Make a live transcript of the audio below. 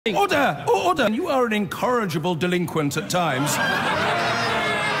Order! Order! You are an incorrigible delinquent at times.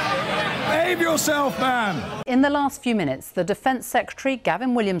 Behave yourself, man! In the last few minutes, the Defence Secretary,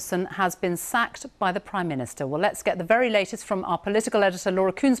 Gavin Williamson, has been sacked by the Prime Minister. Well, let's get the very latest from our political editor,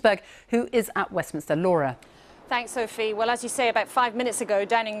 Laura Kuenssberg, who is at Westminster. Laura. Thanks, Sophie. Well, as you say, about 5 minutes ago,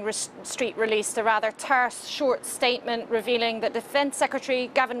 Downing Street released a rather terse, short statement revealing that Defence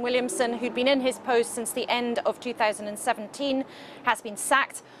Secretary Gavin Williamson, who'd been in his post since the end of 2017, has been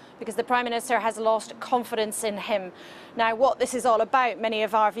sacked because the Prime Minister has lost confidence in him. Now, what this is all about, many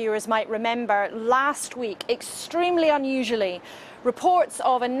of our viewers might remember, last week, extremely unusually, reports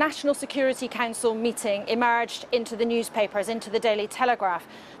of a National Security Council meeting emerged into the newspapers, into the Daily Telegraph.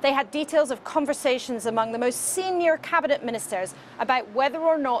 They had details of conversations among the most senior cabinet ministers about whether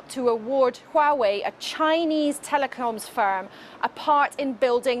or not to award Huawei, a Chinese telecoms firm, a part in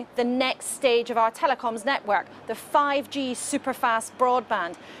building the next stage of our telecoms network, the 5G superfast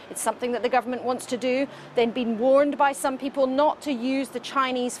broadband. It's something that the government wants to do. They'd been warned by some people not to use the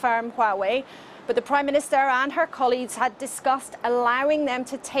Chinese firm Huawei. But the Prime Minister and her colleagues had discussed allowing them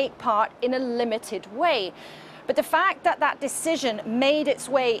to take part in a limited way. But the fact that that decision made its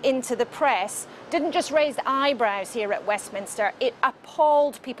way into the press didn't just raise eyebrows here at Westminster, it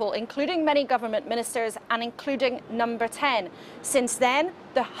appalled people, including many government ministers and including Number 10. Since then,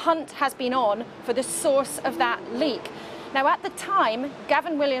 the hunt has been on for the source of that leak. Now, at the time,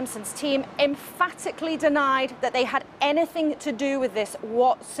 Gavin Williamson's team emphatically denied that they had anything to do with this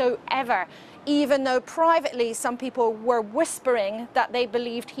whatsoever, even though privately some people were whispering that they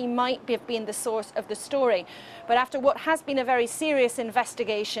believed he might have been the source of the story. But after what has been a very serious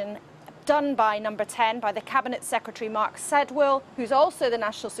investigation done by Number 10, by the Cabinet Secretary Mark Sedwill, who's also the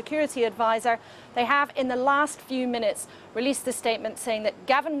National Security Advisor, they have in the last few minutes released a statement saying that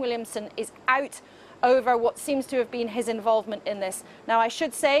Gavin Williamson is out over what seems to have been his involvement in this. Now, I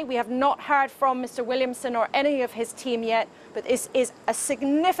should say we have not heard from Mr. Williamson or any of his team yet, but this is a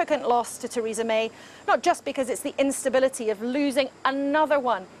significant loss to Theresa May, not just because it's the instability of losing another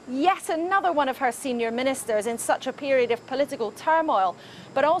one, yet another one of her senior ministers in such a period of political turmoil,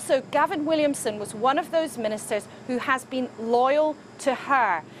 but also Gavin Williamson was one of those ministers who has been loyal to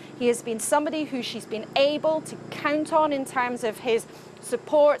her. He has been somebody who she's been able to count on in terms of his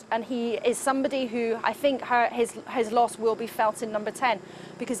support, and he is somebody who I think his loss will be felt in Number 10,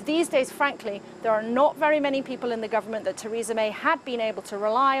 because these days, frankly, there are not very many people in the government that Theresa May had been able to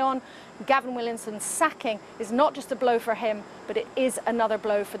rely on. Gavin Williamson's sacking is not just a blow for him, but it is another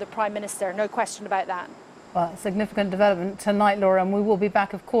blow for the Prime Minister, no question about that. Well, significant development tonight, Laura, and we will be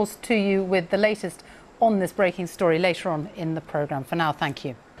back, of course, to you with the latest on this breaking story later on in the programme. For now, thank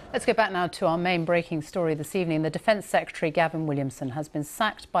you. Let's go back now to our main breaking story this evening. The Defence Secretary, Gavin Williamson, has been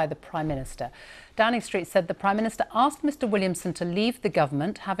sacked by the Prime Minister. Downing Street said the Prime Minister asked Mr Williamson to leave the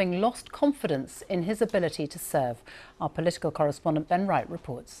government, having lost confidence in his ability to serve. Our political correspondent Ben Wright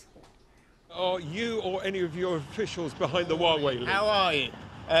reports. Are you or any of your officials behind the Huawei leak? How are you?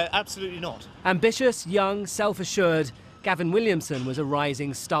 Absolutely not. Ambitious, young, self-assured, Gavin Williamson was a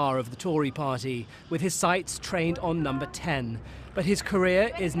rising star of the Tory party, with his sights trained on Number 10. But his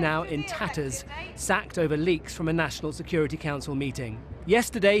career is now in tatters, sacked over leaks from a National Security Council meeting.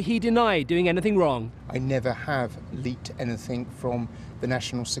 Yesterday, he denied doing anything wrong. I never have leaked anything from the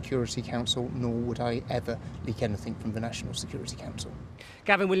National Security Council, nor would I ever leak anything from the National Security Council.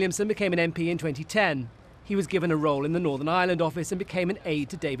 Gavin Williamson became an MP in 2010. He was given a role in the Northern Ireland office and became an aide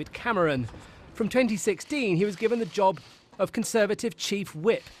to David Cameron. From 2016, he was given the job of Conservative Chief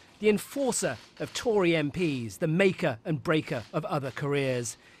Whip, the enforcer of Tory MPs, the maker and breaker of other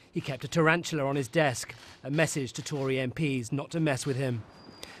careers. He kept a tarantula on his desk, a message to Tory MPs not to mess with him.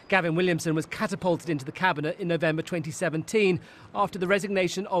 Gavin Williamson was catapulted into the cabinet in November 2017 after the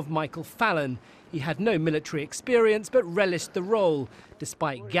resignation of Michael Fallon. He had no military experience but relished the role,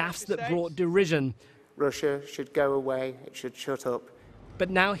 despite gaffes that brought derision. Russia should go away, it should shut up. But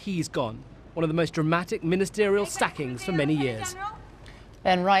now he's gone, one of the most dramatic ministerial sackings for many years.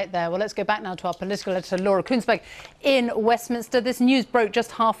 Ben, right there. Well, let's go back now to our political editor, Laura Kuenssberg, in Westminster. This news broke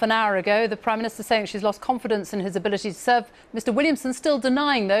just half an hour ago. The Prime Minister saying she's lost confidence in his ability to serve. Mr Williamson still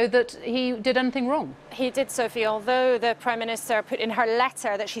denying, though, that he did anything wrong. He did, Sophie, although the Prime Minister put in her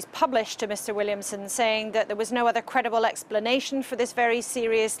letter that she's published to Mr Williamson saying that there was no other credible explanation for this very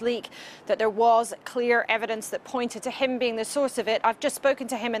serious leak, that there was clear evidence that pointed to him being the source of it. I've just spoken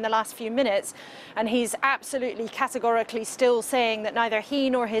to him in the last few minutes, and he's absolutely categorically still saying that neither he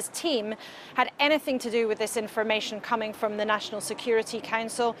nor his team had anything to do with this information coming from the National Security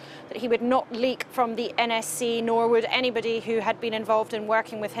Council, that he would not leak from the NSC, nor would anybody who had been involved in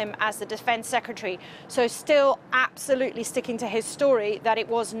working with him as the Defence Secretary. So still absolutely sticking to his story that it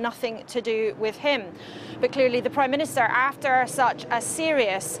was nothing to do with him. But clearly the Prime Minister, after such a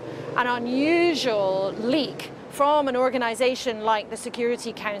serious and unusual leak from an organisation like the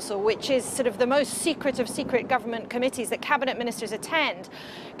Security Council, which is sort of the most secret of secret government committees that cabinet ministers attend,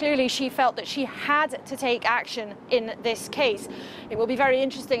 clearly she felt that she had to take action in this case. It will be very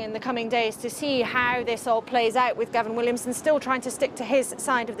interesting in the coming days to see how this all plays out, with Gavin Williamson still trying to stick to his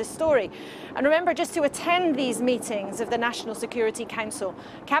side of the story. And remember, just to attend these meetings of the National Security Council,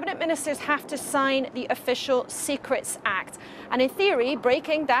 cabinet ministers have to sign the Official Secrets Act. And in theory,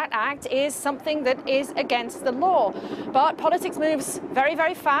 breaking that act is something that is against the law. But politics moves very,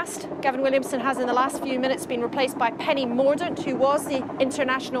 very fast. Gavin Williamson has in the last few minutes been replaced by Penny Mordaunt, who was the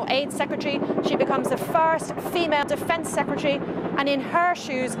International Aid Secretary. She becomes the first female Defence Secretary, and in her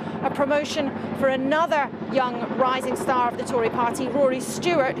shoes, a promotion for another young rising star of the Tory party, Rory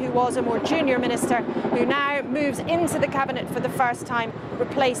Stewart, who was a more junior minister, who now moves into the cabinet for the first time,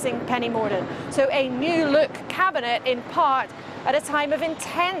 replacing Penny Mordaunt. So a new look cabinet, in part at a time of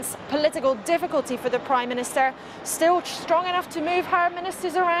intense political difficulty for the Prime Minister, still strong enough to move her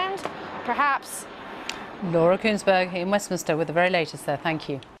ministers around? Perhaps. Laura Kuensberg in Westminster with the very latest there. Thank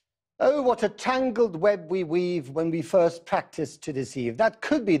you. Oh, what a tangled web we weave when we first practice to deceive. That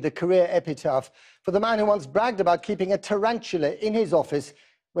could be the career epitaph for the man who once bragged about keeping a tarantula in his office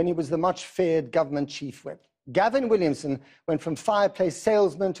when he was the much-feared government chief whip. Gavin Williamson went from fireplace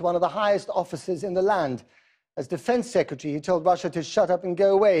salesman to one of the highest officers in the land. As Defence Secretary, he told Russia to shut up and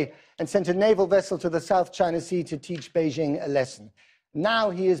go away and sent a naval vessel to the South China Sea to teach Beijing a lesson. Now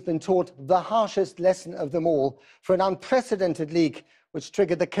he has been taught the harshest lesson of them all for an unprecedented leak which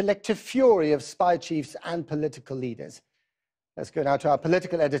triggered the collective fury of spy chiefs and political leaders. Let's go now to our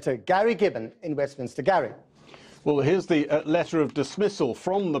political editor, Gary Gibbon in Westminster. Gary. Well, here's the letter of dismissal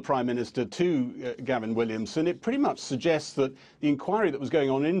from the Prime Minister to Gavin Williamson. It pretty much suggests that the inquiry that was going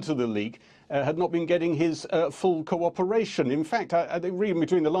on into the leak had not been getting his full cooperation. In fact, I think reading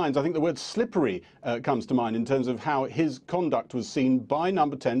between the lines, I think the word slippery comes to mind in terms of how his conduct was seen by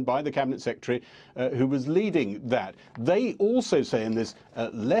Number 10, by the Cabinet Secretary who was leading that. They also say in this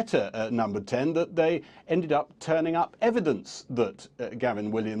letter, Number 10, that they ended up turning up evidence that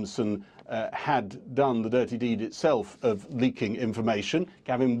Gavin Williamson had done the dirty deed itself of leaking information.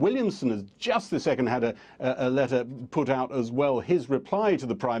 Gavin Williamson has just this second had a letter put out as well, his reply to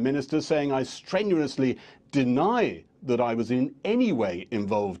the Prime Minister, saying, "I strenuously deny that I was in any way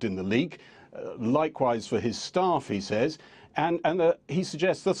involved in the leak." Likewise for his staff, he says. And he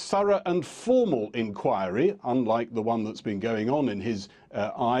suggests a thorough and formal inquiry, unlike the one that's been going on in his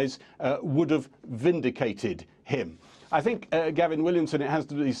eyes, would have vindicated him. I think Gavin Williamson, it has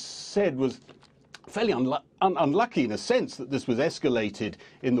to be said, was fairly unlucky in a sense that this was escalated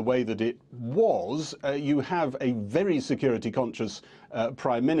in the way that it was. You have a very security conscious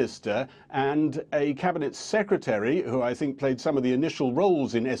Prime Minister and a Cabinet Secretary who I think played some of the initial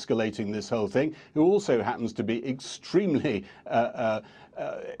roles in escalating this whole thing, who also happens to be extremely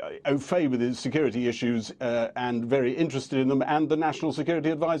au fait with his security issues and very interested in them, and the National Security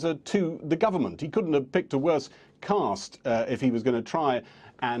Advisor to the government. He couldn't have picked a worse cast if he was going to try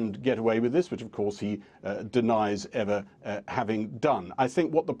and get away with this, which of course he denies ever having done. I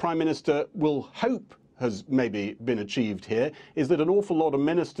think what the Prime Minister will hope has maybe been achieved here is that an awful lot of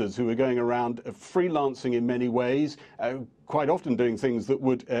ministers who are going around freelancing in many ways, quite often doing things that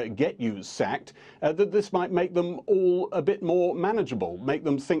would get you sacked, that this might make them all a bit more manageable, make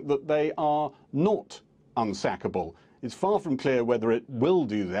them think that they are not unsackable. It's far from clear whether it will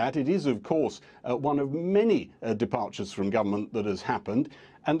do that. It is, of course, one of many departures from government that has happened,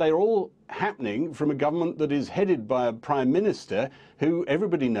 and they're all happening from a government that is headed by a Prime Minister who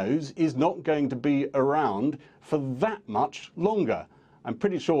everybody knows is not going to be around for that much longer. I'm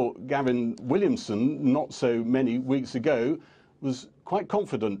pretty sure Gavin Williamson, not so many weeks ago, was quite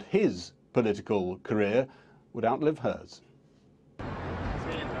confident his political career would outlive hers.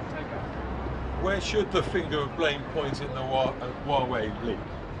 Where should the finger of blame point in the Huawei leak?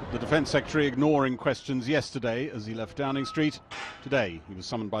 The Defence Secretary ignoring questions yesterday as he left Downing Street. Today he was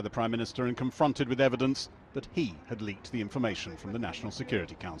summoned by the Prime Minister and confronted with evidence that he had leaked the information from the National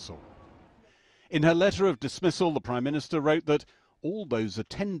Security Council. In her letter of dismissal, the Prime Minister wrote that all those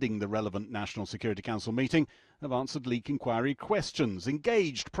attending the relevant National Security Council meeting have answered leak inquiry questions,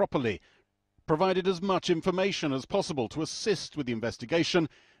 engaged properly, provided as much information as possible to assist with the investigation,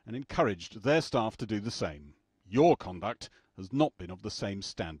 and encouraged their staff to do the same. Your conduct has not been of the same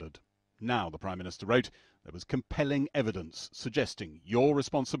standard. Now, the Prime Minister wrote, there was compelling evidence suggesting your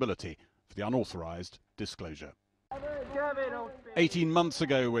responsibility for the unauthorised disclosure. 18 months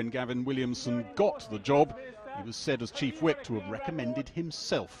ago, when Gavin Williamson got the job, he was said as Chief Whip to have recommended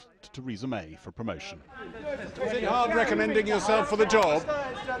himself to Theresa May for promotion. Is it hard recommending yourself for the job?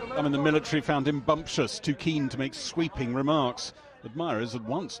 The military found him bumptious, too keen to make sweeping remarks. Admirers had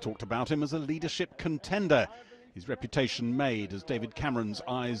once talked about him as a leadership contender. His reputation made as David Cameron's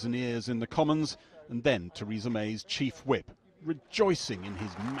eyes and ears in the Commons, and then Theresa May's Chief Whip, rejoicing in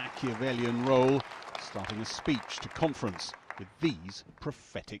his Machiavellian role, starting a speech to conference with these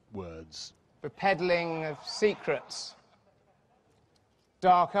prophetic words. The peddling of secrets,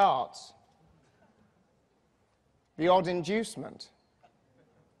 dark arts, the odd inducement,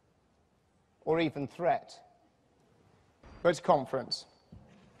 or even threat. But conference,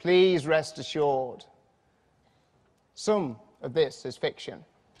 please rest assured, some of this is fiction.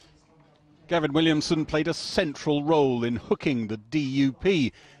 Gavin Williamson played a central role in hooking the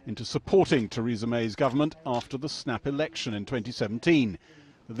DUP into supporting Theresa May's government after the snap election in 2017.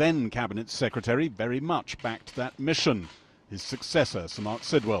 The then Cabinet Secretary very much backed that mission. His successor, Sir Mark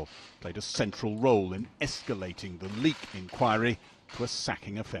Sidwell, played a central role in escalating the leak inquiry to a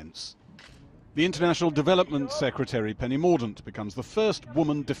sacking offence. The International Development Secretary, Penny Mordaunt, becomes the first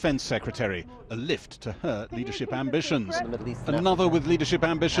woman Defence Secretary, a lift to her leadership ambitions. Another with leadership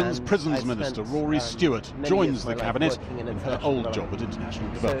ambitions, Prisons Minister Rory Stewart, joins the Cabinet in her old job at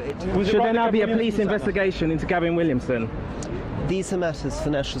International Development. Should there now be a police investigation into Gavin Williamson? These are matters for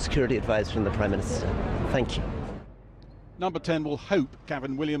National Security Advisor and the Prime Minister. Thank you. Number 10 will hope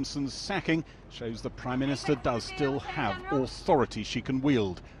Gavin Williamson's sacking shows the Prime Minister does still have authority she can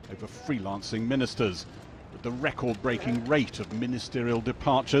wield over freelancing ministers. But the record-breaking rate of ministerial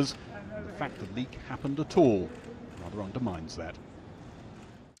departures, and the fact the leak happened at all, rather undermines that.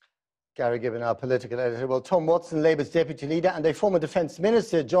 Gary Gibbon, our political editor. Well, Tom Watson, Labour's deputy leader and a former defence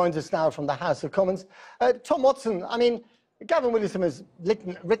minister, joins us now from the House of Commons. Tom Watson, I mean, Gavin Williamson has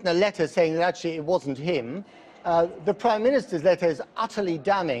written a letter saying that actually it wasn't him. The Prime Minister's letter is utterly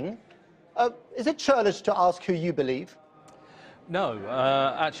damning. Is it churlish to ask who you believe? No,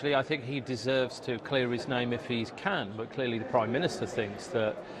 actually I think he deserves to clear his name if he can, but clearly the Prime Minister thinks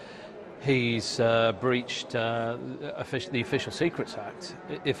that he's breached the Official Secrets Act.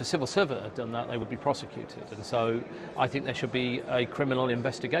 If a civil servant had done that, they would be prosecuted, and so I think there should be a criminal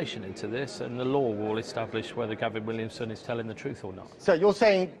investigation into this, and the law will establish whether Gavin Williamson is telling the truth or not. So you're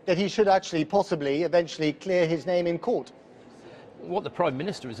saying that he should actually possibly eventually clear his name in court? What the Prime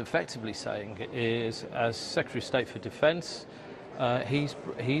Minister is effectively saying is, as Secretary of State for Defence,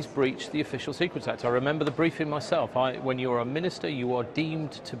 he's breached the Official Secrets Act. I remember the briefing myself. When you're a minister, you are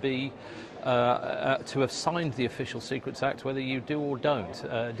deemed to be to have signed the Official Secrets Act, whether you do or don't,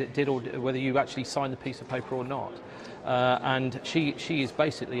 whether you actually sign the piece of paper or not. And she is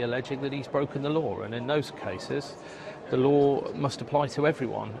basically alleging that he's broken the law, and in those cases, the law must apply to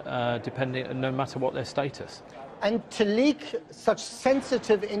everyone, no matter what their status. And to leak such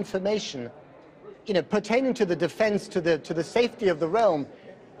sensitive information, you know, pertaining to the defence, to the safety of the realm,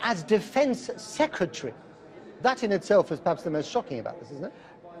 as Defence Secretary, that in itself is perhaps the most shocking about this, isn't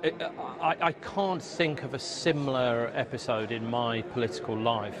it? I can't think of a similar episode in my political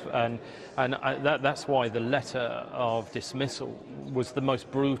life, and that's why the letter of dismissal was the most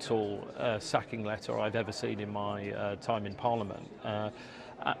brutal sacking letter I've ever seen in my time in Parliament.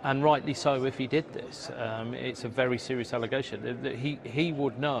 And rightly so if he did this. It's a very serious allegation. He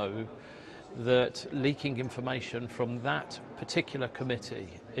would know that leaking information from that particular committee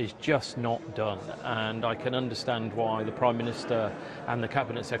is just not done, and I can understand why the Prime Minister and the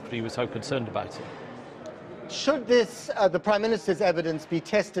Cabinet Secretary were so concerned about it. Should this, the Prime Minister's evidence, be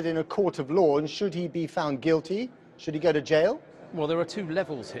tested in a court of law, and should he be found guilty? Should he go to jail? Well, there are two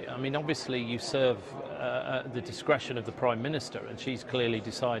levels here. I mean, obviously you serve the discretion of the Prime Minister, and she's clearly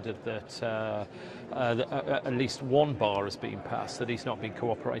decided that at least one bar has been passed, that he's not been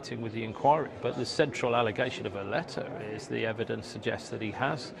cooperating with the inquiry. But the central allegation of her letter is the evidence suggests that he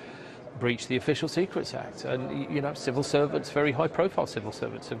has breached the Official Secrets Act. And, you know, civil servants, very high-profile civil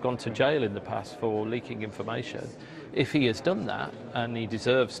servants, have gone to jail in the past for leaking information. If he has done that, and he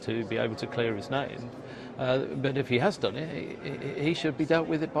deserves to be able to clear his name, but if he has done it, he should be dealt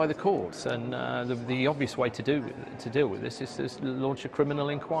with it by the courts. And the obvious way to deal with this is to launch a criminal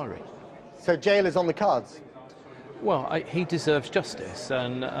inquiry. So jail is on the cards? Well, he deserves justice,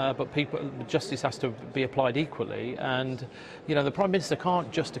 and but justice has to be applied equally. And you know, the Prime Minister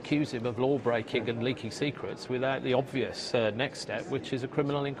can't just accuse him of law breaking and leaking secrets without the obvious next step, which is a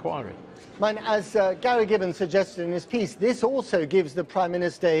criminal inquiry. As Gary Gibbons suggested in his piece, this also gives the Prime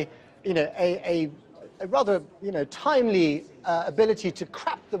Minister, a rather timely ability to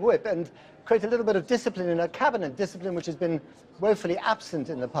crack the whip and create a little bit of discipline in her cabinet, discipline which has been woefully absent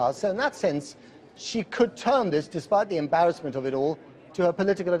in the past. So in that sense, she could turn this, despite the embarrassment of it all, to her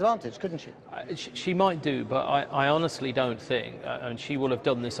political advantage, couldn't she? She might do, but I honestly don't think, and she will have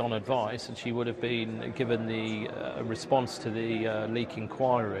done this on advice, and she would have been given the response to the leak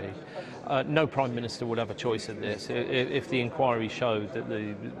inquiry. No Prime Minister would have a choice in this. If the inquiry showed that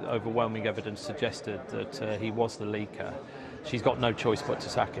the overwhelming evidence suggested that he was the leaker, she's got no choice but to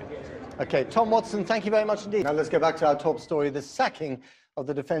sack him. OK, Tom Watson, thank you very much indeed. Now let's go back to our top story, the sacking of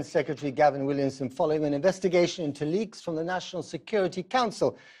the Defence Secretary Gavin Williamson following an investigation into leaks from the National Security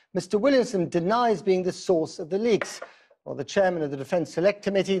Council. Mr Williamson denies being the source of the leaks. Well, the chairman of the Defence Select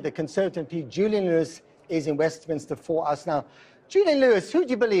Committee, the Conservative MP Julian Lewis, is in Westminster for us now. Julian Lewis, who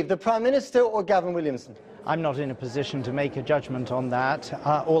do you believe, the Prime Minister or Gavin Williamson? I'm not in a position to make a judgment on that.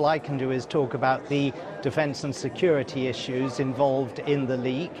 All I can do is talk about the defence and security issues involved in the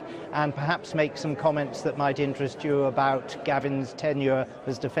leak and perhaps make some comments that might interest you about Gavin's tenure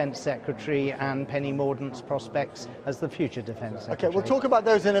as Defence Secretary and Penny Mordaunt's prospects as the future Defence Secretary. OK, we'll talk about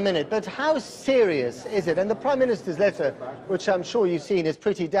those in a minute, but how serious is it? And the Prime Minister's letter, which I'm sure you've seen, is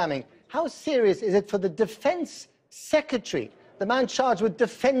pretty damning. How serious is it for the Defence Secretary, the man charged with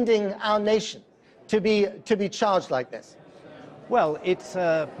defending our nation, to be charged like this? Well, it's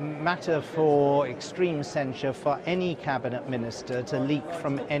a matter for extreme censure for any cabinet minister to leak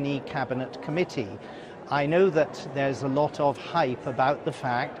from any cabinet committee. I know that there's a lot of hype about the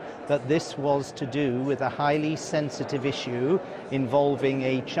fact that this was to do with a highly sensitive issue involving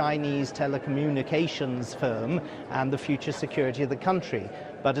a Chinese telecommunications firm and the future security of the country.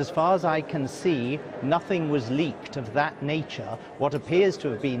 But as far as I can see, nothing was leaked of that nature. What appears to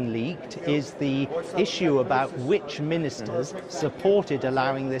have been leaked is the issue about which ministers supported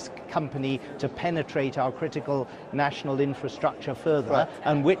allowing this company to penetrate our critical national infrastructure further,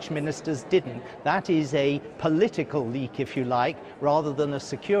 and which ministers didn't. That is a political leak, if you like, rather than a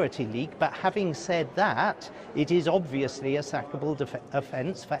security leak. But having said that, it is obviously a sackable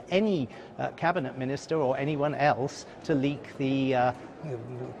offence for any cabinet minister or anyone else to leak the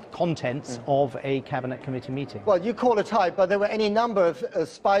contents of a cabinet committee meeting. Well, you call it hype, but there were any number of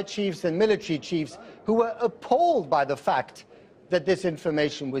spy chiefs and military chiefs who were appalled by the fact that this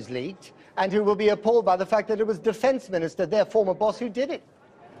information was leaked, and who will be appalled by the fact that it was Defence Minister, their former boss, who did it.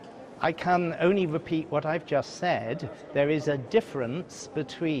 I can only repeat what I've just said. There is a difference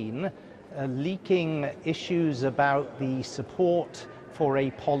between leaking issues about the support for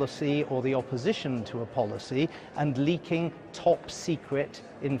a policy or the opposition to a policy and leaking top secret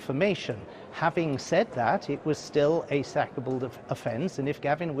information. Having said that, it was still a sackable offence, and if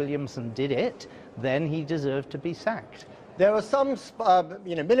Gavin Williamson did it, then he deserved to be sacked. There are some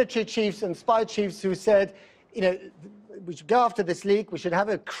military chiefs and spy chiefs who said, we should go after this leak, we should have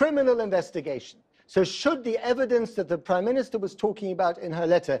a criminal investigation. So should the evidence that the Prime Minister was talking about in her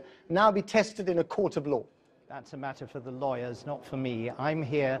letter now be tested in a court of law? That's a matter for the lawyers, not for me. I'm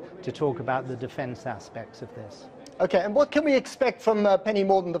here to talk about the defence aspects of this. OK, and what can we expect from Penny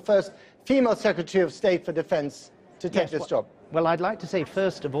Mordaunt, the first female Secretary of State for Defence, to take this job? Well, I'd like to say,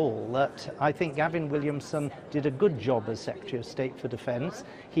 first of all, that I think Gavin Williamson did a good job as Secretary of State for Defence.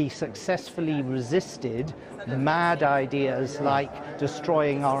 He successfully resisted mad ideas like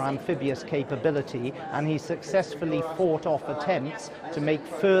destroying our amphibious capability, and he successfully fought off attempts to make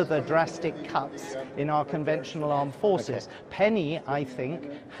further drastic cuts in our conventional armed forces. Okay. Penny, I think,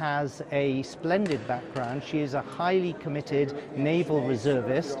 has a splendid background. She is a highly committed naval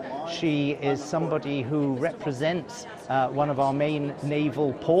reservist. She is somebody who represents one of our main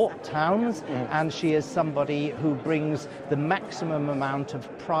naval port towns, and she is somebody who brings the maximum amount of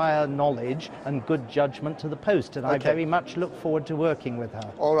prior knowledge and good judgment to the post, and I very much look forward to working with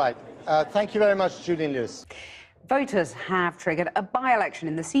her. All right. Thank you very much, Julian Lewis. Voters have triggered a by-election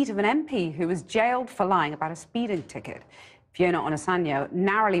in the seat of an MP who was jailed for lying about a speeding ticket. Fiona Onasanya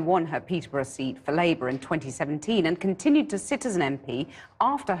narrowly won her Peterborough seat for Labour in 2017 and continued to sit as an MP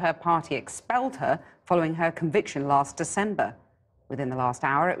after her party expelled her following her conviction last December. Within the last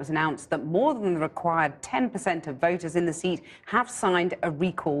hour, it was announced that more than the required 10% of voters in the seat have signed a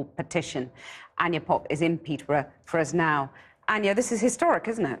recall petition. Anya Pop is in Peterborough for us now. Anya, this is historic,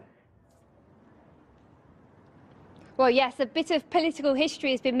 isn't it? Well, yes, a bit of political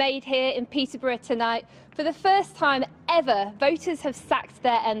history has been made here in Peterborough tonight. For the first time ever, voters have sacked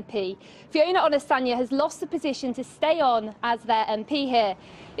their MP. Fiona Onasanya has lost the position to stay on as their MP here.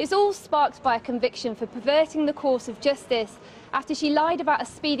 It's all sparked by a conviction for perverting the course of justice after she lied about a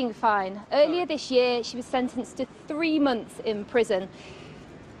speeding fine. Earlier this year, she was sentenced to 3 months in prison.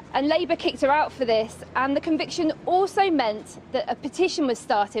 And Labour kicked her out for this, and the conviction also meant that a petition was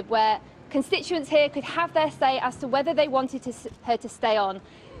started where constituents here could have their say as to whether they wanted her to stay on.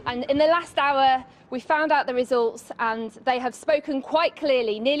 And in the last hour, we found out the results, and they have spoken quite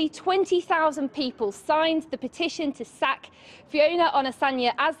clearly. Nearly 20,000 people signed the petition to sack Fiona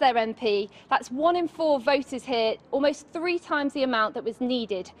Onasanya as their MP. That's 1 in 4 voters here, almost 3 times the amount that was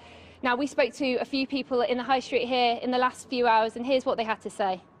needed. Now, we spoke to a few people in the High Street here in the last few hours, and here's what they had to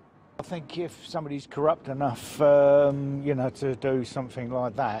say. I think if somebody's corrupt enough, you know, to do something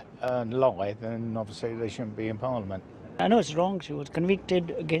like that and lie, then obviously they shouldn't be in Parliament. I know it's wrong. She was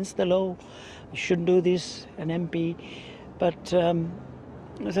convicted against the law. You shouldn't do this, an MP. But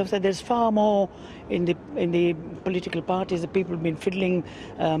as I've said, there's far more in the political parties. The people have been fiddling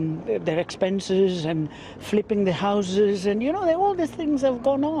their expenses and flipping the houses, and you know, all these things have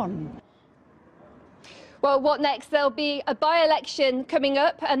gone on. Well, what next? There'll be a by-election coming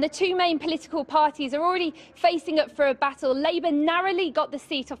up, and the 2 main political parties are already facing up for a battle. Labour narrowly got the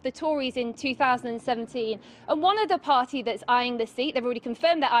seat off the Tories in 2017, and one other party that's eyeing the seat, they've already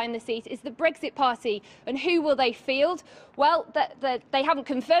confirmed they're eyeing the seat, is the Brexit Party. And who will they field? Well, they haven't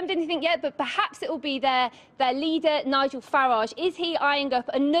confirmed anything yet, but perhaps it will be their leader, Nigel Farage. Is he eyeing up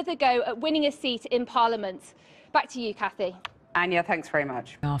another go at winning a seat in Parliament? Back to you, Kathy. Anya, thanks very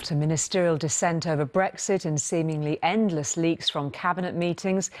much. After ministerial dissent over Brexit and seemingly endless leaks from cabinet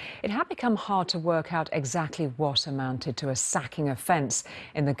meetings, it had become hard to work out exactly what amounted to a sacking offence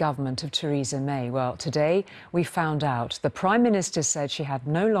in the government of Theresa May. Well, today we found out. The Prime Minister said she had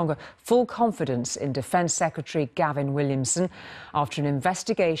no longer full confidence in Defence Secretary Gavin Williamson after an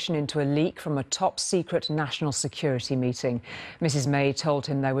investigation into a leak from a top-secret national security meeting. Mrs May told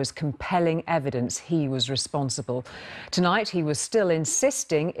him there was compelling evidence he was responsible. Tonight, he was still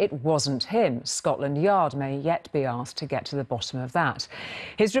insisting it wasn't him. Scotland Yard may yet be asked to get to the bottom of that.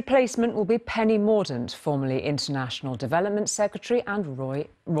 His replacement will be Penny Mordaunt, formerly International Development Secretary and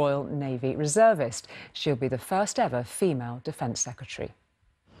Royal Navy reservist. She'll be the first ever female Defence Secretary.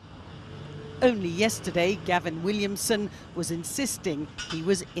 Only yesterday, Gavin Williamson was insisting he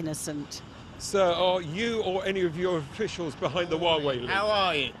was innocent. Sir, are you or any of your officials behind the Huawei leak? How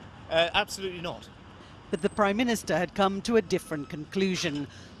are you? Absolutely not. But the Prime Minister had come to a different conclusion.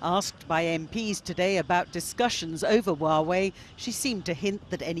 Asked by MPs today about discussions over Huawei, she seemed to hint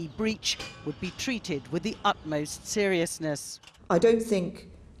that any breach would be treated with the utmost seriousness. I don't think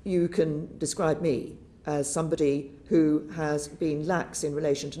you can describe me as somebody who has been lax in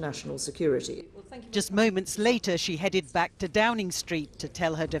relation to national security. Just moments later, she headed back to Downing Street to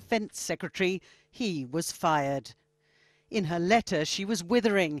tell her Defence Secretary he was fired. In her letter, she was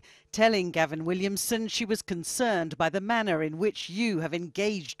withering, telling Gavin Williamson she was concerned by the manner in which you have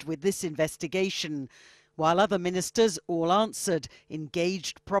engaged with this investigation. While other ministers all answered,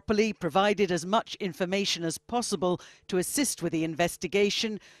 engaged properly, provided as much information as possible to assist with the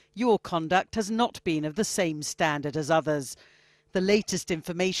investigation, your conduct has not been of the same standard as others. The latest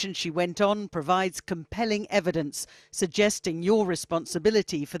information, she went on, provides compelling evidence suggesting your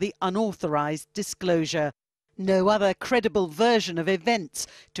responsibility for the unauthorised disclosure. No other credible version of events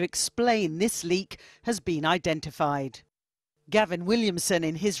to explain this leak has been identified. Gavin Williamson,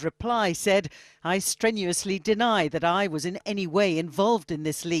 in his reply, said, "I strenuously deny that I was in any way involved in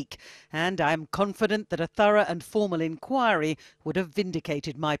this leak, and I am confident that a thorough and formal inquiry would have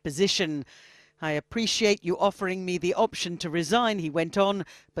vindicated my position. I appreciate you offering me the option to resign," he went on,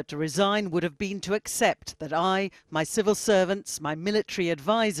 "but to resign would have been to accept that I, my civil servants, my military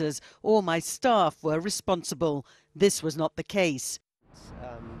advisers or my staff were responsible. This was not the case."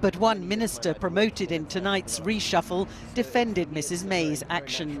 But one minister promoted in tonight's reshuffle defended Mrs May's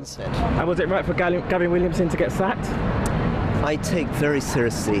actions. And was it right for Gavin Williamson to get sacked? I take very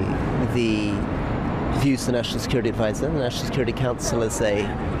seriously the views of the National Security Advisor. The National Security Council is a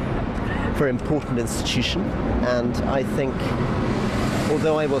very important institution, and I think,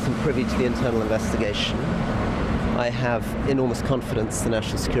 although I wasn't privy to the internal investigation, I have enormous confidence the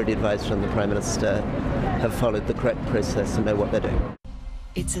National Security Advisor and the Prime Minister have followed the correct process and know what they're doing.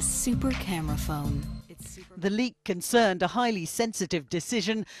 It's a super camera phone. The leak concerned a highly sensitive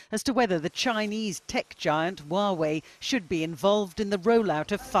decision as to whether the Chinese tech giant Huawei should be involved in the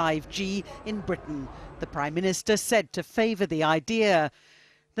rollout of 5G in Britain. The Prime Minister said to favour the idea.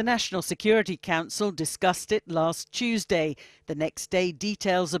 The National Security Council discussed it last Tuesday. The next day,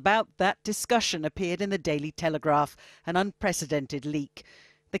 details about that discussion appeared in the Daily Telegraph, an unprecedented leak.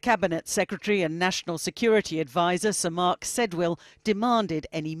 The Cabinet Secretary and National Security Advisor, Sir Mark Sedwill, demanded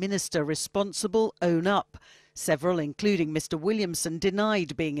any minister responsible own up. Several, including Mr Williamson,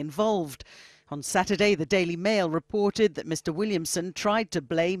 denied being involved. On Saturday, the Daily Mail reported that Mr Williamson tried to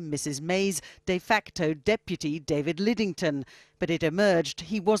blame Mrs May's de facto deputy, David Lidington, but it emerged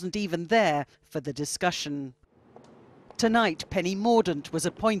he wasn't even there for the discussion. Tonight, Penny Mordaunt was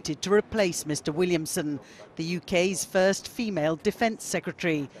appointed to replace Mr Williamson, the UK's first female Defence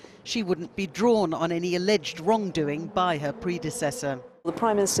Secretary. She wouldn't be drawn on any alleged wrongdoing by her predecessor. The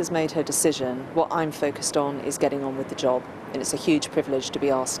Prime Minister's made her decision. What I'm focused on is getting on with the job, and it's a huge privilege to be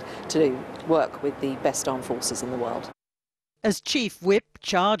asked to work with the best armed forces in the world. As Chief Whip,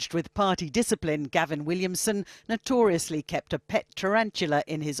 charged with party discipline, Gavin Williamson notoriously kept a pet tarantula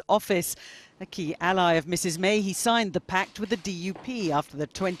in his office. A key ally of Mrs May, he signed the pact with the DUP after the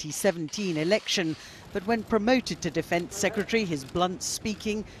 2017 election. But when promoted to Defence Secretary, his blunt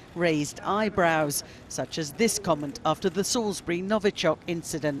speaking raised eyebrows, such as this comment after the Salisbury Novichok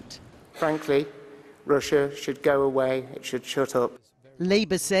incident. Frankly, Russia should go away, it should shut up.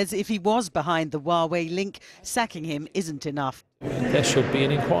 Labour says if he was behind the Huawei link, sacking him isn't enough. There should be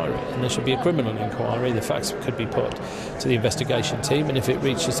an inquiry, and there should be a criminal inquiry. The facts could be put to the investigation team, and if it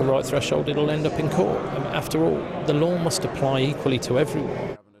reaches the right threshold, it'll end up in court. After all, the law must apply equally to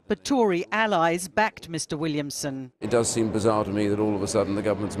everyone. But Tory allies backed Mr Williamson. It does seem bizarre to me that all of a sudden the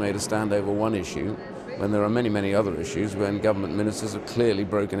government's made a stand over one issue, when there are many, many other issues when government ministers have clearly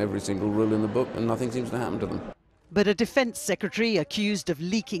broken every single rule in the book and nothing seems to happen to them. But a Defence Secretary accused of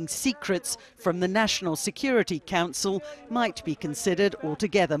leaking secrets from the National Security Council might be considered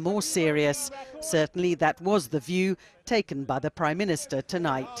altogether more serious. Certainly that was the view taken by the Prime Minister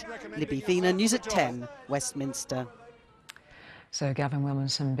tonight. Libby Vina, News at 10, Westminster. So Gavin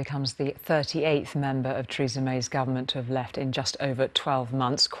Williamson becomes the 38th member of Theresa May's government to have left in just over 12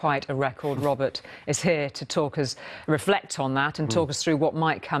 months. Quite a record. Robert is here to reflect on that and talk us through what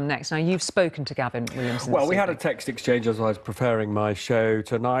might come next. Now, you've spoken to Gavin Williamson. Well, we had a text exchange as I was preparing my show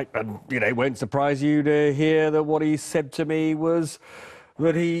tonight, and, it won't surprise you to hear that what he said to me was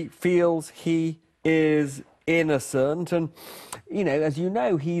that he feels he is innocent. And, as you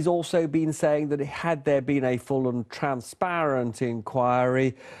know, he's also been saying that had there been a full and transparent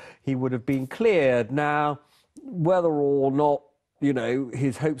inquiry, he would have been cleared. Now, whether or not,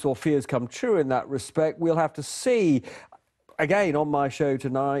 his hopes or fears come true in that respect, we'll have to see. Again, on my show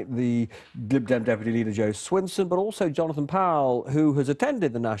tonight, the Lib Dem Deputy Leader Joe Swinson, but also Jonathan Powell, who has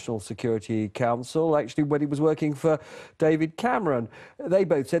attended the National Security Council, actually when he was working for David Cameron. They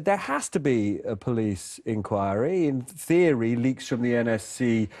both said there has to be a police inquiry. In theory, leaks from the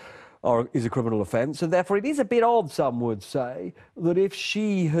NSC is a criminal offence, and therefore it is a bit odd, some would say, that if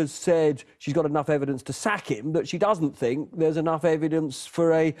she has said she's got enough evidence to sack him, that she doesn't think there's enough evidence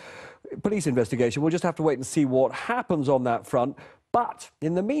for a police investigation. We'll just have to wait and see what happens on that front. But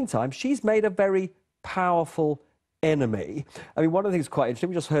in the meantime, she's made a very powerful enemy. I mean, one of the things quite interesting,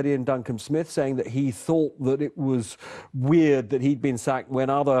 we just heard Ian Duncan-Smith saying that he thought that it was weird that he'd been sacked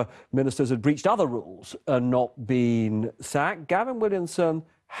when other ministers had breached other rules and not been sacked. Gavin Williamson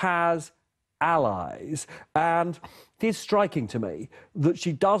has allies, and it is striking to me that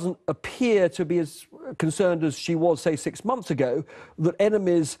she doesn't appear to be as concerned as she was, say, 6 months ago, that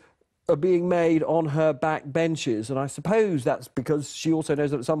enemies are being made on her back benches. And I suppose that's because she also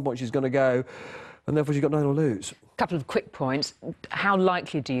knows that at some point she's going to go, and therefore she's got nothing to lose. A couple of quick points. How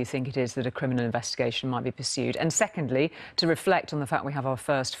likely do you think it is that a criminal investigation might be pursued? And secondly, to reflect on the fact we have our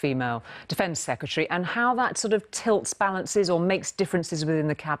first female Defence Secretary and how that sort of tilts balances or makes differences within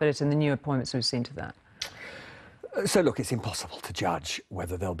the Cabinet and the new appointments we've seen to that. So, look, it's impossible to judge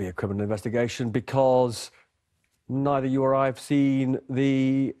whether there'll be a criminal investigation because neither you or I have seen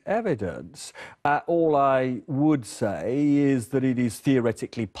the evidence. All I would say is that it is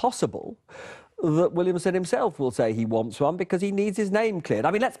theoretically possible that Williamson himself will say he wants one because he needs his name cleared.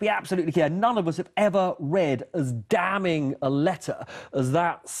 I mean, let's be absolutely clear. None of us have ever read as damning a letter as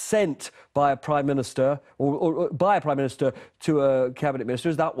that sent by a Prime Minister or by a Prime Minister to a Cabinet Minister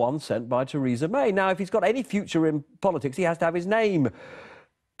as that one sent by Theresa May. Now, if he's got any future in politics, he has to have his name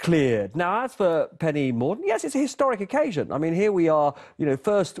cleared. Now, as for Penny Mordaunt, yes, it's a historic occasion. I mean, here we are,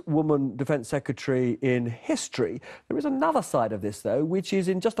 first woman Defence Secretary in history. There is another side of this, though, which is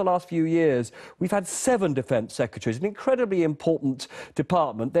in just the last few years, we've had 7 Defence Secretaries, an incredibly important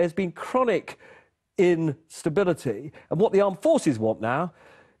department. There's been chronic instability. And what the armed forces want now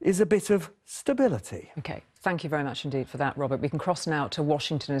is a bit of stability. OK, thank you very much indeed for that, Robert. We can cross now to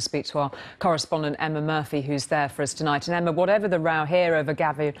Washington and speak to our correspondent Emma Murphy, who's there for us tonight. And Emma, whatever the row here over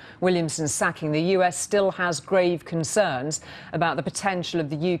Gavin Williamson's sacking, the US still has grave concerns about the potential of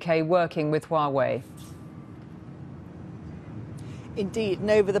the UK working with Huawei. Indeed, and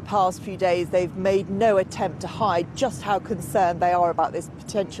over the past few days they've made no attempt to hide just how concerned they are about this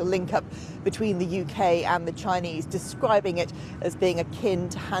potential link-up between the UK and the Chinese, describing it as being akin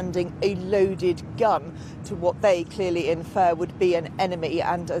to handing a loaded gun to what they clearly infer would be an enemy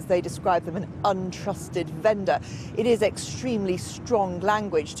and, as they describe them, an untrusted vendor. It is extremely strong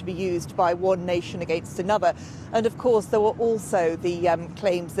language to be used by one nation against another. And of course there were also the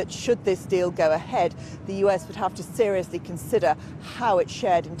claims that should this deal go ahead, the US would have to seriously consider how it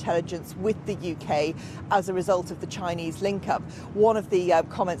shared intelligence with the UK as a result of the Chinese link-up. One of the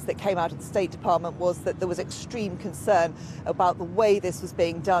comments that came out of the State Department was that there was extreme concern about the way this was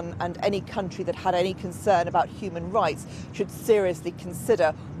being done, and any country that had any concern about human rights should seriously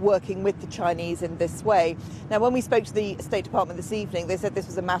consider working with the Chinese in this way. Now, when we spoke to the State Department this evening, they said this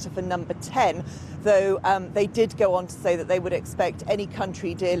was a matter for number 10, though they did go on to say that they would expect any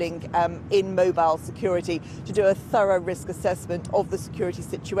country dealing in mobile security to do a thorough risk assessment of the security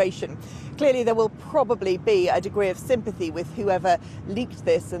situation. Clearly, there will probably be a degree of sympathy with whoever leaked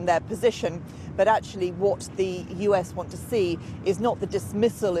this and their position, but actually what the US want to see is not the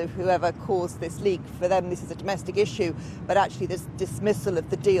dismissal of whoever caused this leak. For them, this is a domestic issue, but actually this dismissal of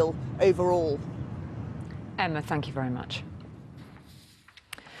the deal overall. Emma, thank you very much.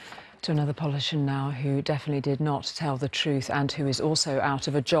 To another politician now who definitely did not tell the truth and who is also out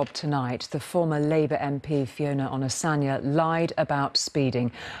of a job tonight. The former Labour MP Fiona Onasanya lied about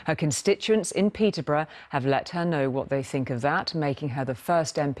speeding. Her constituents in Peterborough have let her know what they think of that, making her the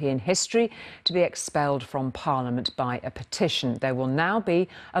first MP in history to be expelled from Parliament by a petition. There will now be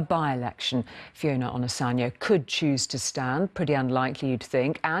a by-election. Fiona Onasanya could choose to stand, pretty unlikely you'd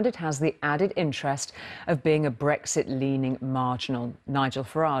think, and it has the added interest of being a Brexit-leaning marginal. Nigel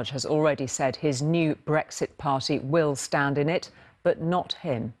Farage has already said his new Brexit party will stand in it, but not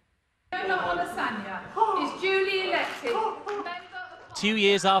him. Fiona Onasanya is duly elected member of... 2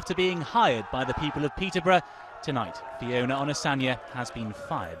 years after being hired by the people of Peterborough, tonight Fiona Onasanya has been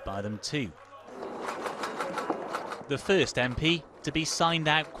fired by them too. The first MP to be signed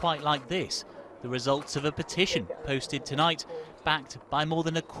out quite like this. The results of a petition posted tonight, backed by more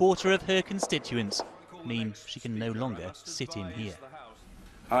than a quarter of her constituents, mean she can no longer sit in here.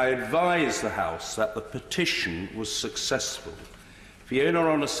 I advise the House that the petition was successful. Fiona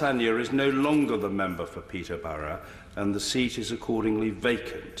Onasanya is no longer the member for Peterborough and the seat is accordingly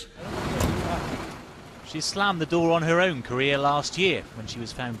vacant. She slammed the door on her own career last year when she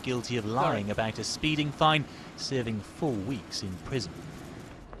was found guilty of lying about a speeding fine, serving 4 weeks in prison.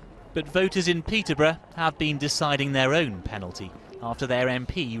 But voters in Peterborough have been deciding their own penalty after their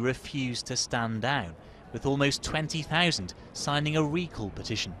MP refused to stand down, with almost 20,000 signing a recall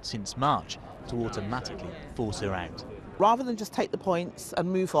petition since March to automatically force her out. Rather than just take the points and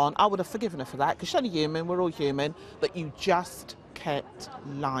move on, I would have forgiven her for that, because she's only human, we're all human, but you just kept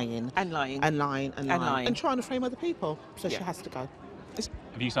lying. And lying. And lying and lying. And lying. And trying to frame other people, so she has to go.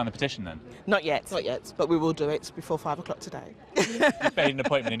 Have you signed the petition then? Not yet. Not yet, but we will do it before 5 o'clock today. You've made an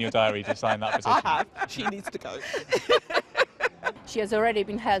appointment in your diary to sign that petition. I have. She needs to go. She has already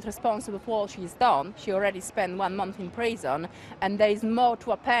been held responsible for what she's done. She already spent 1 month in prison, and there is more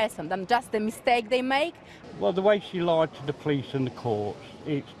to a person than just the mistake they make. Well, the way she lied to the police and the courts,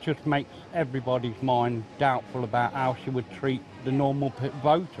 it just makes everybody's mind doubtful about how she would treat the normal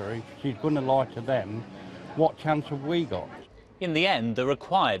voter. If she's going to lie to them, what chance have we got? In the end, the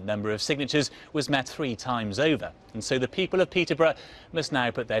required number of signatures was met 3 times over, and so the people of Peterborough must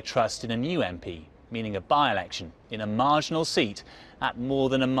now put their trust in a new MP, meaning a by-election in a marginal seat at more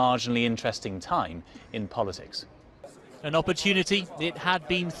than a marginally interesting time in politics. An opportunity, it had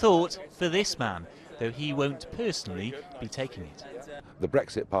been thought, for this man, though he won't personally be taking it. The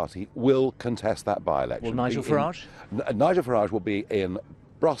Brexit Party will contest that by-election. Will Nigel Farage? Nigel Farage will be in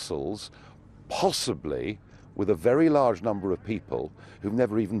Brussels, possibly with a very large number of people who've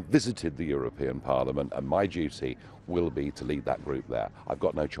never even visited the European Parliament, and my duty will be to lead that group there. I've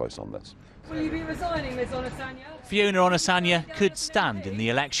got no choice on this. Will you be resigning, Ms Onasanya? Fiona Onasanya could stand in the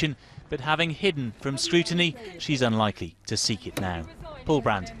election, but having hidden from scrutiny, she's unlikely to seek it now. Paul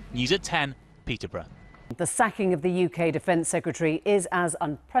Brand, News at 10, Peterborough. The sacking of the UK Defence Secretary is as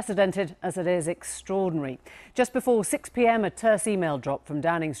unprecedented as it is extraordinary. Just before 6 p.m, a terse email dropped from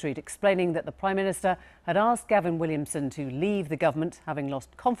Downing Street explaining that the Prime Minister had asked Gavin Williamson to leave the government, having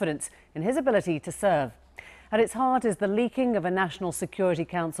lost confidence in his ability to serve. At its heart is the leaking of a National Security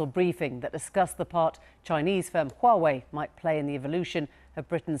Council briefing that discussed the part Chinese firm Huawei might play in the evolution of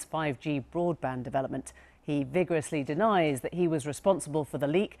Britain's 5G broadband development. He vigorously denies that he was responsible for the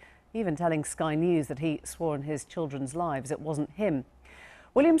leak, even telling Sky News that he swore on his children's lives it wasn't him.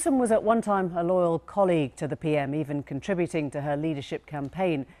 Williamson was at one time a loyal colleague to the PM, even contributing to her leadership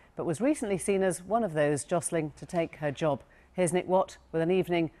campaign, but was recently seen as one of those jostling to take her job. Here's Nick Watt with an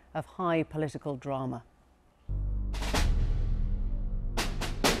evening of high political drama.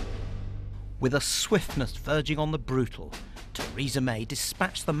 With a swiftness verging on the brutal, Theresa May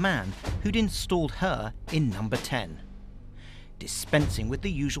dispatched the man who'd installed her in number 10. Dispensing with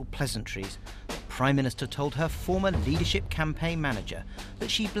the usual pleasantries, the Prime Minister told her former leadership campaign manager that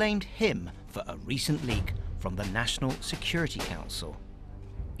she blamed him for a recent leak from the National Security Council.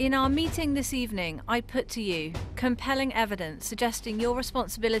 In our meeting this evening, I put to you compelling evidence suggesting your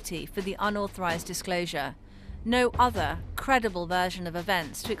responsibility for the unauthorised disclosure. No other credible version of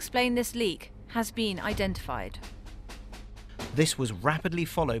events to explain this leak has been identified. This was rapidly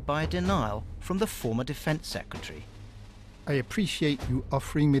followed by a denial from the former Defence Secretary. I appreciate you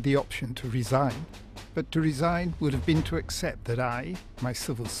offering me the option to resign, but to resign would have been to accept that I, my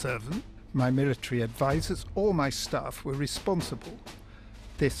civil servant, my military advisors, all my staff were responsible.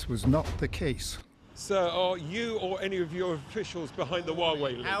 This was not the case. Sir, are you or any of your officials behind the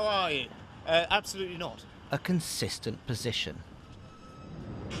Huawei leak? How are you? Absolutely not. A consistent position.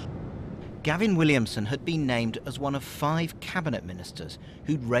 Gavin Williamson had been named as one of 5 cabinet ministers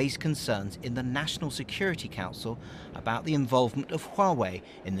who'd raised concerns in the National Security Council about the involvement of Huawei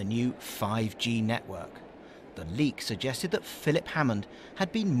in the new 5G network. The leak suggested that Philip Hammond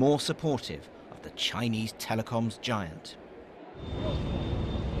had been more supportive of the Chinese telecoms giant.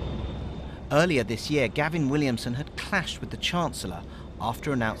 Earlier this year, Gavin Williamson had clashed with the Chancellor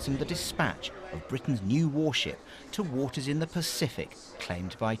after announcing the dispatch of Britain's new warship to waters in the Pacific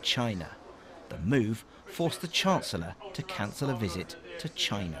claimed by China. The move forced the Chancellor to cancel a visit to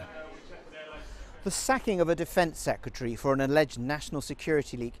China. The sacking of a Defence Secretary for an alleged national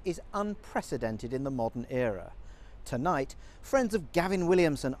security leak is unprecedented in the modern era. Tonight, friends of Gavin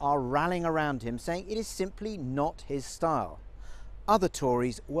Williamson are rallying around him, saying it is simply not his style. Other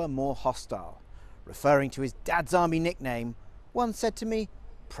Tories were more hostile. Referring to his Dad's Army nickname, one said to me,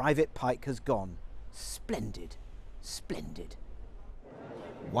 "Private Pike has gone. Splendid, splendid."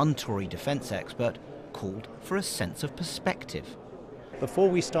 One Tory defence expert called for a sense of perspective. Before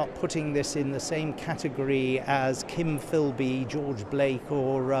we start putting this in the same category as Kim Philby, George Blake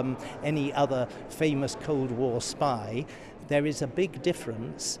or any other famous Cold War spy, there is a big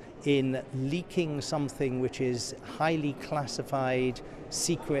difference in leaking something which is highly classified,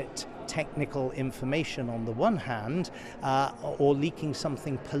 secret, technical information on the one hand, or leaking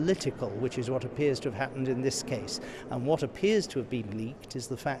something political, which is what appears to have happened in this case. And what appears to have been leaked is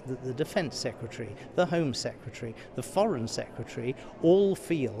the fact that the Defence Secretary, the Home Secretary, the Foreign Secretary all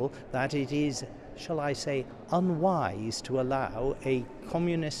feel that it is, shall I say, unwise to allow a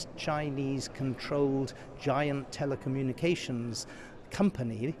communist Chinese-controlled giant telecommunications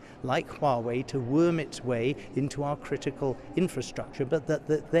company like Huawei to worm its way into our critical infrastructure, but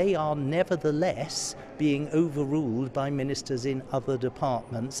that they are nevertheless being overruled by ministers in other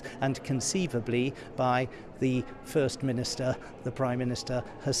departments and conceivably by the First Minister, the Prime Minister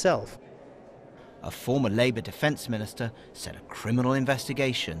herself. A former Labour Defence Minister said a criminal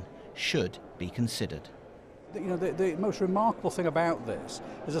investigation should be considered. You know, the most remarkable thing about this,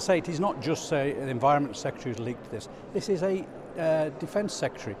 as I say, it is not just, say, an Environment Secretary who's leaked this. This is a Defence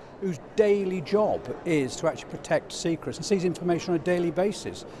Secretary whose daily job is to actually protect secrets and sees information on a daily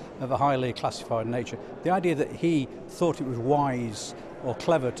basis of a highly classified nature. The idea that he thought it was wise or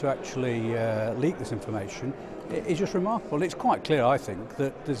clever to actually leak this information is just remarkable. It's quite clear, I think,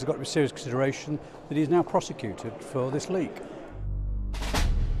 that there's got to be serious consideration that he's now prosecuted for this leak.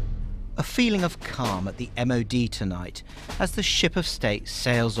 A feeling of calm at the MOD tonight as the ship of state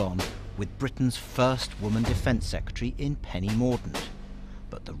sails on with Britain's first woman Defence Secretary in Penny Mordaunt.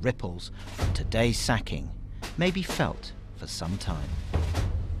 But the ripples from today's sacking may be felt for some time.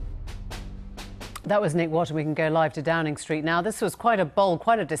 That was Nick Watt, and we can go live to Downing Street now. This was quite a bold,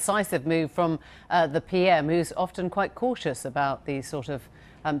 quite a decisive move from the PM, who's often quite cautious about these sort of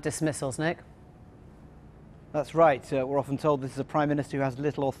dismissals, Nick. That's right. We're often told this is a Prime Minister who has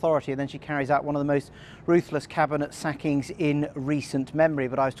little authority, and then she carries out one of the most ruthless cabinet sackings in recent memory.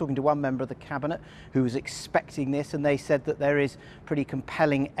 But I was talking to one member of the cabinet who was expecting this, and they said that there is pretty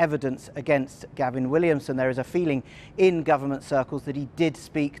compelling evidence against Gavin Williamson. There is a feeling in government circles that he did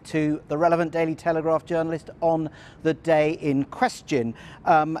speak to the relevant Daily Telegraph journalist on the day in question.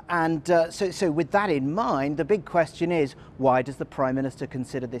 So with that in mind, the big question is, why does the Prime Minister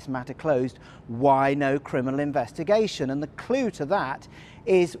consider this matter closed? Why no criminal investigation? And the clue to that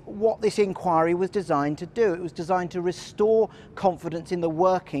is what this inquiry was designed to do. It was designed to restore confidence in the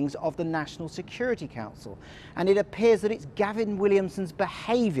workings of the National Security Council. And it appears that it's Gavin Williamson's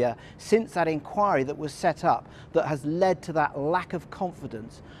behaviour since that inquiry that was set up that has led to that lack of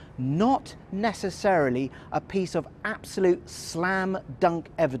confidence, not necessarily a piece of absolute slam dunk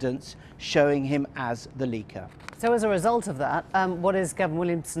evidence showing him as the leaker. So as a result of that, what is Gavin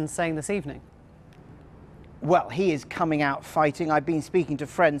Williamson saying this evening? Well, he is coming out fighting. I've been speaking to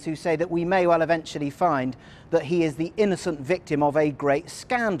friends who say that we may well eventually find that he is the innocent victim of a great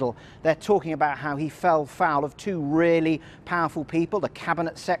scandal. They're talking about how he fell foul of two really powerful people, the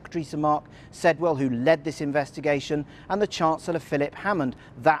Cabinet Secretary Sir Mark Sedwill, who led this investigation, and the Chancellor Philip Hammond.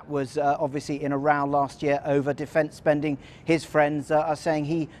 That was obviously in a row last year over defence spending. His friends are saying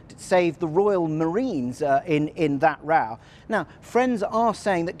he saved the Royal Marines in that row. Now, friends are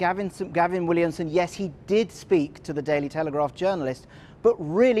saying that Gavin Williamson, yes, he did speak to the Daily Telegraph journalist, but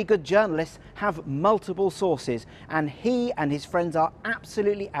really good journalists have multiple sources, and he and his friends are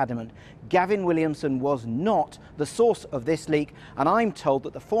absolutely adamant Gavin Williamson was not the source of this leak, and I'm told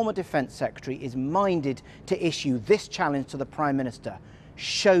that the former Defence Secretary is minded to issue this challenge to the Prime Minister.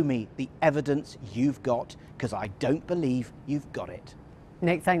 Show me the evidence you've got, because I don't believe you've got it.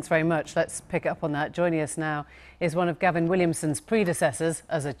 Nick, thanks very much. Let's pick up on that. Joining us now is one of Gavin Williamson's predecessors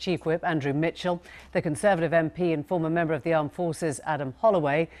as a Chief Whip, Andrew Mitchell, the Conservative MP and former member of the Armed Forces, Adam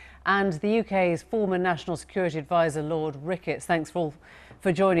Holloway, and the UK's former National Security Advisor, Lord Ricketts. Thanks for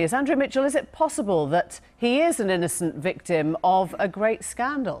joining us. Andrew Mitchell, is it possible that he is an innocent victim of a great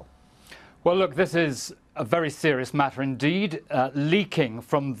scandal? Well, look, this is a very serious matter indeed. Leaking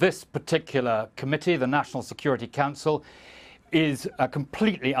from this particular committee, the National Security Council, is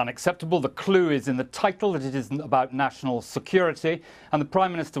completely unacceptable. The clue is in the title that it isn't about national security, and the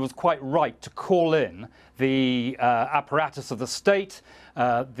Prime Minister was quite right to call in the apparatus of the state,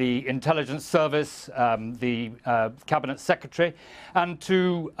 the intelligence service, the cabinet secretary, and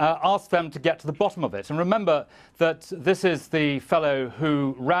to ask them to get to the bottom of it. And remember that this is the fellow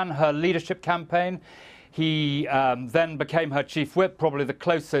who ran her leadership campaign. He then became her chief whip, probably the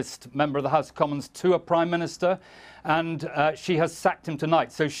closest member of the House of Commons to a Prime Minister, and she has sacked him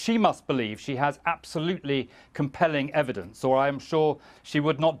tonight. So she must believe she has absolutely compelling evidence, or I am sure she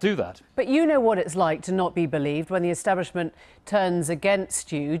would not do that. But you know what it's like to not be believed when the establishment turns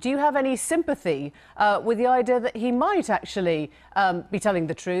against you. Do you have any sympathy with the idea that he might actually be telling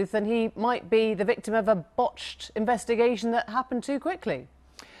the truth and he might be the victim of a botched investigation that happened too quickly?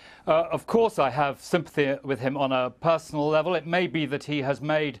 Of course I have sympathy with him on a personal level. It may be that he has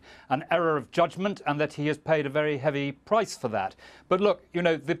made an error of judgment and that he has paid a very heavy price for that. But look, you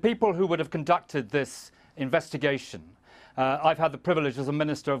know, the people who would have conducted this investigation, I've had the privilege as a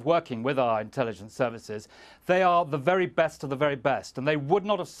minister of working with our intelligence services. They are the very best of the very best, and they would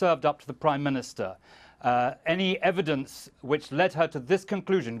not have served up to the Prime Minister any evidence which led her to this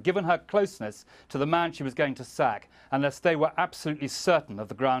conclusion, given her closeness to the man she was going to sack, unless they were absolutely certain of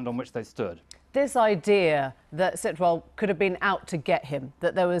the ground on which they stood. This idea that Sedwill could have been out to get him,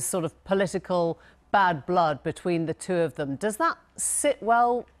 that there was sort of political bad blood between the two of them, does that sit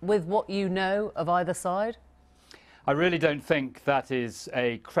well with what you know of either side? I really don't think that is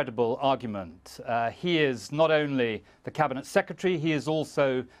a credible argument. He is not only the Cabinet Secretary, he is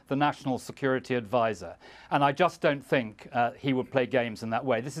also the National Security Advisor. And I just don't think he would play games in that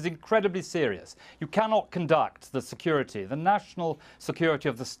way. This is incredibly serious. You cannot conduct the security, the national security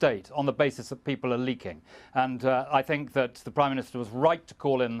of the state, on the basis that people are leaking. And I think that the Prime Minister was right to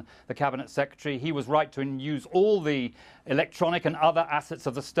call in the Cabinet Secretary. He was right to use all the electronic and other assets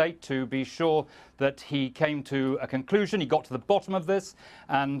of the state to be sure that he came to a conclusion. He got to the bottom of this,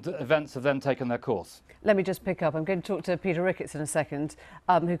 and events have then taken their course. Let me just pick up. I'm going to talk to Peter Ricketts in a second,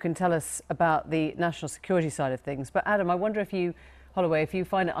 who can tell us about the national security side of things. But Adam, I wonder if you, Holloway, if you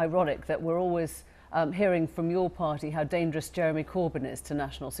find it ironic that we're always hearing from your party how dangerous Jeremy Corbyn is to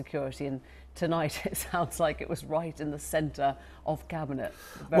national security, and tonight it sounds like it was right in the centre of cabinet.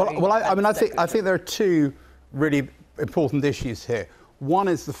 I think there are two really important issues here. One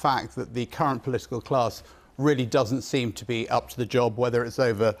is the fact that the current political class really doesn't seem to be up to the job, whether it's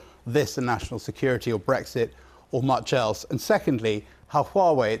over this and national security or Brexit or much else. And secondly, how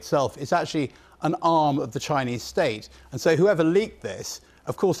Huawei itself is actually an arm of the Chinese state. And so whoever leaked this,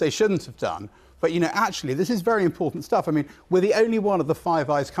 of course they shouldn't have done. But, you know, actually, this is very important stuff. I mean, we're the only one of the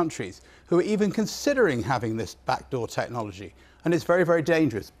Five Eyes countries who are even considering having this backdoor technology. And it's very, very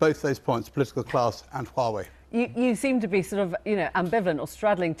dangerous, both those points, political class and Huawei. You seem to be sort of, you know, ambivalent or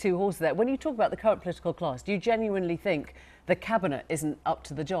straddling two horses there. When you talk about the current political class, do you genuinely think the cabinet isn't up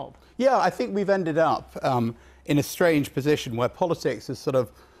to the job? Yeah, I think we've ended up in a strange position where politics has sort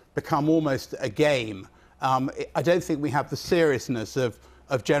of become almost a game. I don't think we have the seriousness of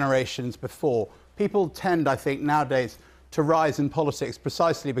generations before. People tend, I think, nowadays to rise in politics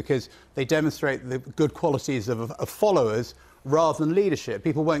precisely because they demonstrate the good qualities of followers rather than leadership.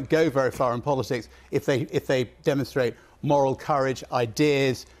 People won't go very far in politics if they demonstrate moral courage,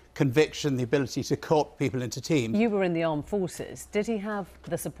 ideas, conviction, the ability to co-opt people into teams. You were in the armed forces. Did he have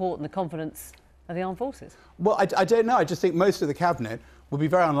the support and the confidence of the armed forces? Well, I don't know. I just think most of the cabinet would be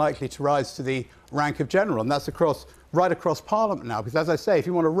very unlikely to rise to the rank of general, and that's right across Parliament now. Because, as I say, if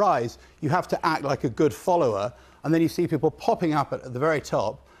you want to rise, you have to act like a good follower, and then you see people popping up at the very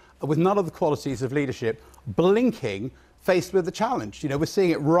top with none of the qualities of leadership, blinking, faced with the challenge. You know, we're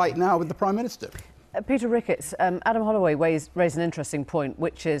seeing it right now with the Prime Minister. Peter Ricketts, Adam Holloway raised an interesting point,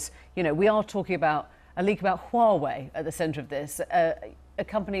 which is, you know, we are talking about a leak about Huawei at the centre of this, a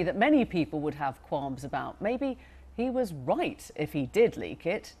company that many people would have qualms about. Maybe he was right, if he did leak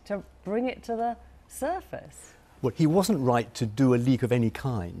it, to bring it to the surface. Well, he wasn't right to do a leak of any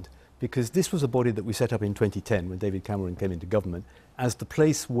kind, because this was a body that we set up in 2010 when David Cameron came into government as the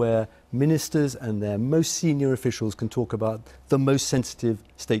place where ministers and their most senior officials can talk about the most sensitive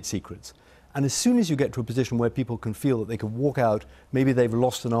state secrets. And as soon as you get to a position where people can feel that they can walk out, maybe they've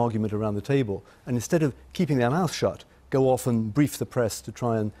lost an argument around the table, and instead of keeping their mouth shut, go off and brief the press to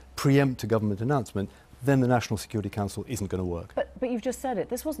try and preempt a government announcement, then the National Security Council isn't going to work. But you've just said it.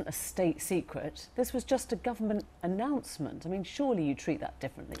 This wasn't a state secret. This was just a government announcement. I mean, surely you treat that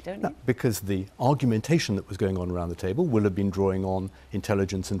differently, don't you? No, because the argumentation that was going on around the table will have been drawing on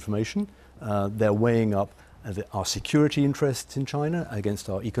intelligence information. They're weighing up our security interests in China against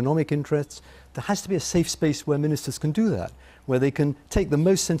our economic interests. There has to be a safe space where ministers can do that, where they can take the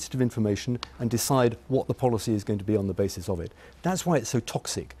most sensitive information and decide what the policy is going to be on the basis of it. That's why it's so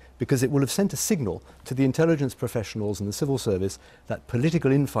toxic, because it will have sent a signal to the intelligence professionals and the civil service that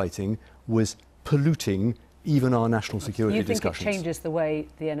political infighting was polluting even our national security discussions. You think it changes the way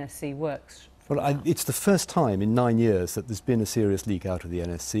the NSC works? Well, it's the first time in 9 years that there's been a serious leak out of the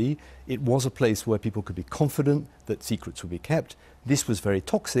NSC. It was a place where people could be confident that secrets would be kept. This was very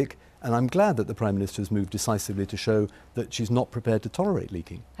toxic, and I'm glad that the Prime Minister has moved decisively to show that she's not prepared to tolerate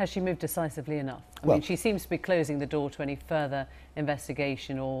leaking. Has she moved decisively enough? I Well, mean, she seems to be closing the door to any further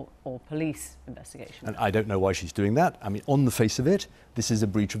investigation or police investigation. And I don't know why she's doing that. I mean, on the face of it, this is a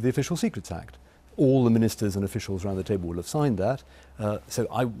breach of the Official Secrets Act. All the ministers and officials around the table will have signed that. So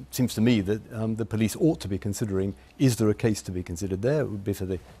it seems to me that the police ought to be considering, is there a case to be considered there? It would be for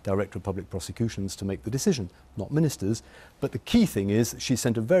the Director of Public Prosecutions to make the decision, not ministers. But the key thing is she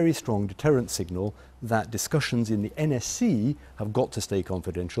sent a very strong deterrent signal that discussions in the NSC have got to stay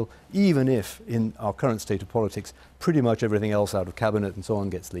confidential, even if, in our current state of politics, pretty much everything else out of Cabinet and so on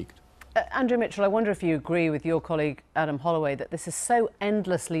gets leaked. Andrew Mitchell, I wonder if you agree with your colleague Adam Holloway that this is so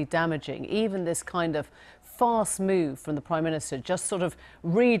endlessly damaging. Even this kind of fast move from the Prime Minister just sort of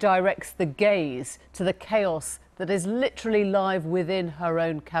redirects the gaze to the chaos that is literally live within her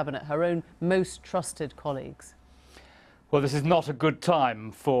own cabinet, her own most trusted colleagues. Well, this is not a good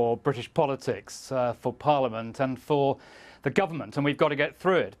time for British politics, for Parliament and for the government, and we've got to get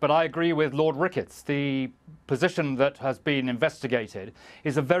through it. But I agree with Lord Ricketts. The position that has been investigated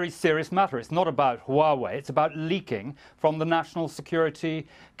is a very serious matter. It's not about Huawei, it's about leaking from the National Security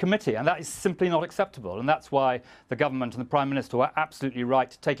Committee, and that is simply not acceptable. And that's why the government and the Prime Minister were absolutely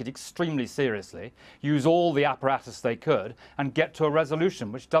right to take it extremely seriously, use all the apparatus they could, and get to a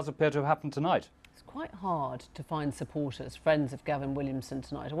resolution, which does appear to have happened tonight. Quite hard to find supporters, friends of Gavin Williamson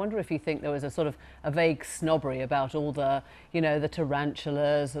tonight. I wonder if you think there was a sort of a vague snobbery about all the, you know, the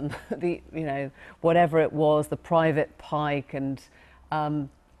tarantulas and the, you know, whatever it was, the private pike and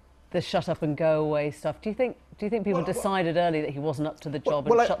the shut up and go away stuff. Do you think people decided early that he wasn't up to the job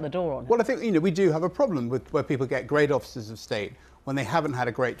and shut the door on him? Well, I think, you know, we do have a problem with where people get great officers of state when they haven't had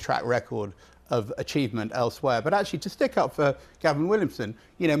a great track record of achievement elsewhere. But actually, to stick up for Gavin Williamson,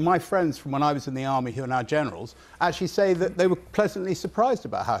 you know, my friends from when I was in the army who are now generals actually say that they were pleasantly surprised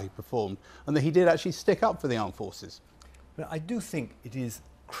about how he performed and that he did actually stick up for the armed forces. But I do think it is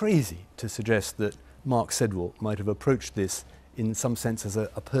crazy to suggest that Mark Sedwill might have approached this in some sense as a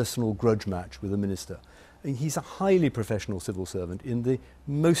personal grudge match with a minister. I mean, he's a highly professional civil servant in the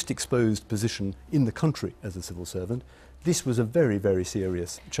most exposed position in the country as a civil servant. This was a very, very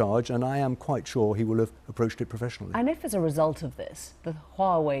serious charge, and I am quite sure he will have approached it professionally. And if as a result of this, the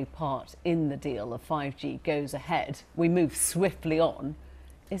Huawei part in the deal of 5G goes ahead, we move swiftly on,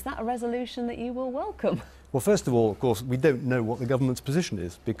 is that a resolution that you will welcome? Well, first of all, of course, we don't know what the government's position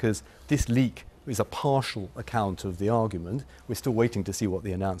is, because this leak is a partial account of the argument. We're still waiting to see what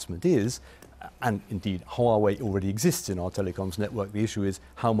the announcement is. And indeed, Huawei already exists in our telecoms network. The issue is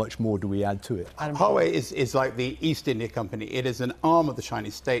how much more do we add to it? Huawei is like the East India Company. It is an arm of the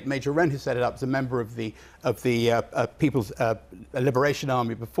Chinese state. Major Ren, who set it up, is a member of the People's Liberation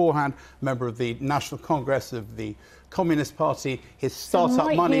Army beforehand, member of the National Congress of the Communist Party. His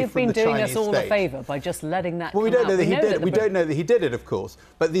startup money from the Chinese state. Might he have been doing us all a favour by just letting that Well, we come don't know out? that he did it. We don't know that he did it, of course.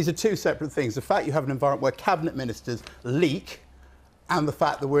 But these are two separate things. The fact you have an environment where cabinet ministers leak, and the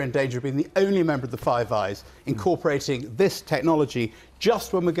fact that we're in danger of being the only member of the Five Eyes incorporating this technology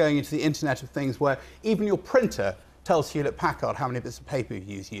just when we're going into the Internet of Things, where even your printer tells Hewlett-Packard how many bits of paper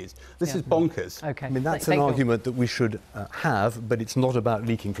you've used. This is bonkers. Okay. I mean, that's an argument that we should have, but it's not about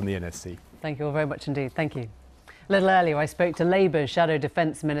leaking from the NSC. Thank you all very much indeed. Thank you. A little earlier, I spoke to Labour's Shadow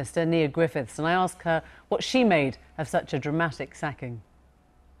Defence Minister, Nia Griffiths, and I asked her what she made of such a dramatic sacking.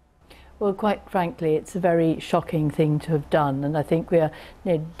 Well, quite frankly, it's a very shocking thing to have done, and I think we are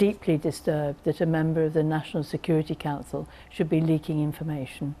deeply disturbed that a member of the National Security Council should be leaking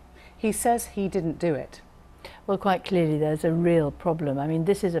information. He says he didn't do it. Well, quite clearly there's a real problem. I mean,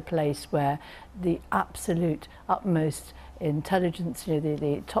 this is a place where the absolute utmost intelligence,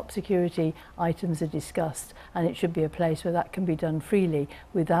 the top security items are discussed, and it should be a place where that can be done freely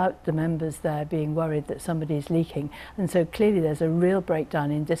without the members there being worried that somebody is leaking. And so clearly there's a real breakdown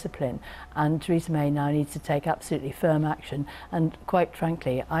in discipline, and Theresa May now needs to take absolutely firm action, and quite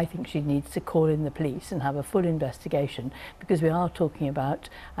frankly I think she needs to call in the police and have a full investigation, because we are talking about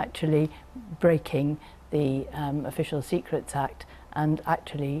actually breaking the Official Secrets Act, and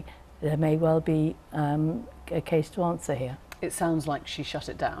actually there may well be a case to answer here. It sounds like she shut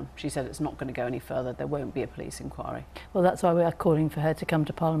it down. She said it's not going to go any further. There won't be a police inquiry. Well, that's why we are calling for her to come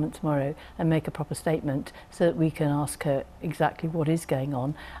to Parliament tomorrow and make a proper statement, so that we can ask her exactly what is going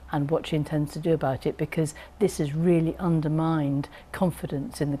on and what she intends to do about it, because this has really undermined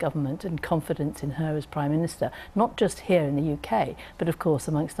confidence in the government and confidence in her as Prime Minister, not just here in the UK, but of course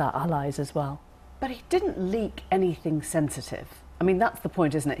amongst our allies as well. But he didn't leak anything sensitive. I mean, that's the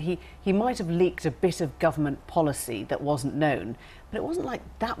point, isn't it? He might have leaked a bit of government policy that wasn't known, but it wasn't like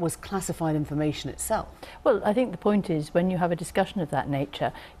that was classified information itself. Well, I think the point is, when you have a discussion of that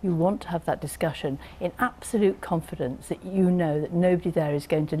nature, you want to have that discussion in absolute confidence that you know that nobody there is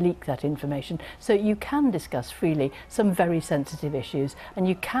going to leak that information, so you can discuss freely some very sensitive issues, and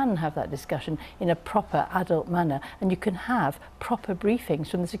you can have that discussion in a proper adult manner, and you can have proper briefings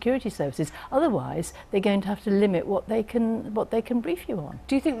from the security services. Otherwise, they're going to have to limit what they can brief you on.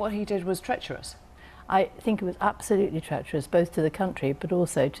 Do you think what he did was treacherous? I think it was absolutely treacherous, both to the country but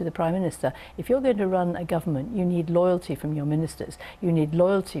also to the Prime Minister. If you're going to run a government, you need loyalty from your ministers, you need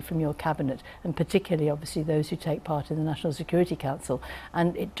loyalty from your cabinet, and particularly obviously those who take part in the National Security Council.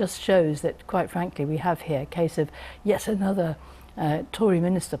 And it just shows that, quite frankly, we have here a case of yet another Tory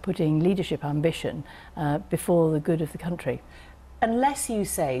minister putting leadership ambition before the good of the country. Unless you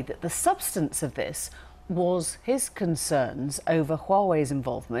say that the substance of this was his concerns over Huawei's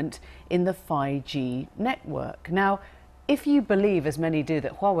involvement in the 5G network. Now, if you believe, as many do,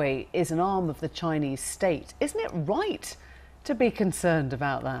 that Huawei is an arm of the Chinese state, isn't it right to be concerned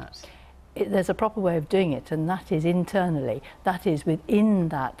about that? There's a proper way of doing it, and that is internally. That is within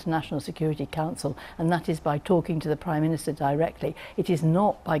that National Security Council, and that is by talking to the Prime Minister directly. It is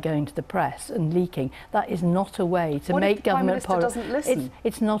not by going to the press and leaking. That is not a way to make government policy.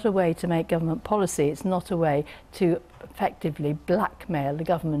 It's not a way to make government policy. It's not a way to effectively blackmail the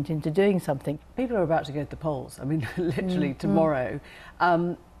government into doing something. People are about to go to the polls. I mean, literally tomorrow.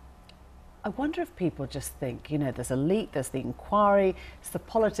 I wonder if people just think, you know, there's a leak, there's the inquiry, it's the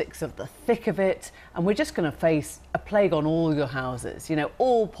politics of the thick of it, and we're just going to face a plague on all your houses. You know,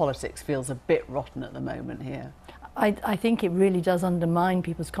 all politics feels a bit rotten at the moment here. I think it really does undermine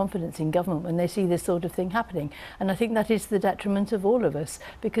people's confidence in government when they see this sort of thing happening. And I think that is the detriment of all of us,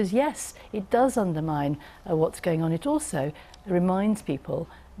 because yes, it does undermine what's going on. It also reminds people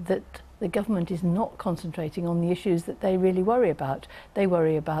that the government is not concentrating on the issues that they really worry about. They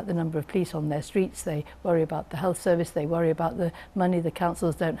worry about the number of police on their streets, they worry about the health service, they worry about the money the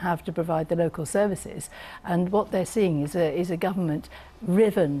councils don't have to provide the local services. And what they're seeing is a government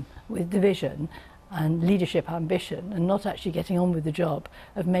riven with division, and leadership ambition and not actually getting on with the job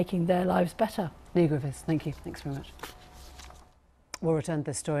of making their lives better. Lee Griffiths, thank you. Thanks very much. We'll return to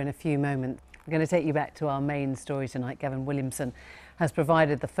this story in a few moments. We're going to take you back to our main story tonight. Gavin Williamson has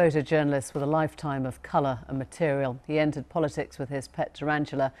provided the photojournalists with a lifetime of colour and material. He entered politics with his pet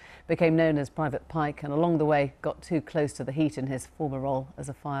tarantula, became known as Private Pike, and along the way got too close to the heat in his former role as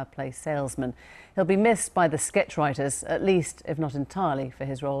a fireplace salesman. He'll be missed by the sketch writers, at least, if not entirely, for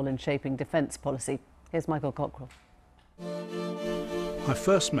his role in shaping defence policy. Here's Michael Cockrell. I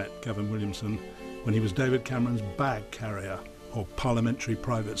first met Gavin Williamson when he was David Cameron's bag carrier, or parliamentary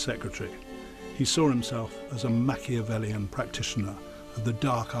private secretary. He saw himself as a Machiavellian practitioner of the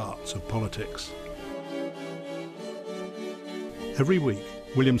dark arts of politics. Every week,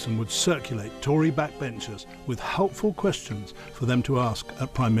 Williamson would circulate Tory backbenchers with helpful questions for them to ask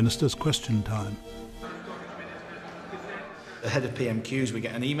at Prime Minister's Question Time. Ahead of PMQs, we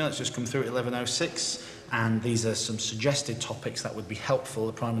get an email, it's just come through at 11:06, and these are some suggested topics that would be helpful.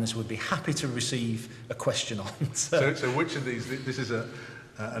 The Prime Minister would be happy to receive a question on. So which of these, this is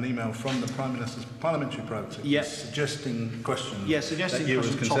an email from the Prime Minister's parliamentary private secretary, yes, suggesting questions, suggesting that you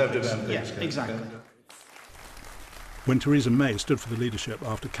as Conservative topics. MPs. Yes, exactly. When Theresa May stood for the leadership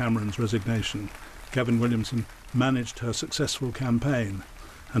after Cameron's resignation, Gavin Williamson managed her successful campaign,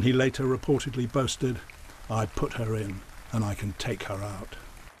 and he later reportedly boasted, "I put her in, and I can take her out."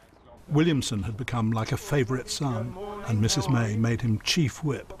 Williamson had become like a favourite son, and Mrs May made him Chief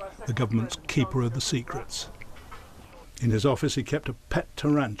Whip, the government's keeper of the secrets. In his office he kept a pet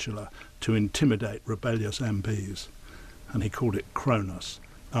tarantula to intimidate rebellious MPs, and he called it Cronus,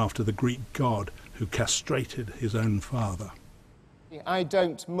 after the Greek god who castrated his own father. I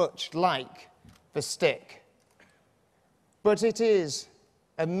don't much like the stick, but it is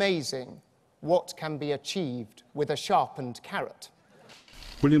amazing what can be achieved with a sharpened carrot.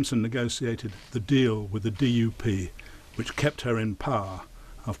 Williamson negotiated the deal with the DUP, which kept her in power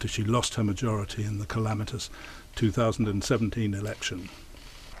after she lost her majority in the calamitous 2017 election.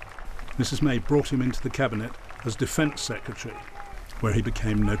 Mrs May brought him into the cabinet as Defence Secretary, where he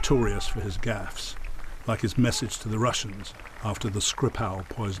became notorious for his gaffes, like his message to the Russians after the Skripal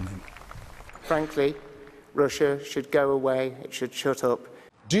poisoning. Frankly, Russia should go away, it should shut up.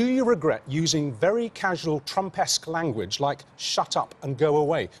 Do you regret using very casual Trump-esque language like shut up and go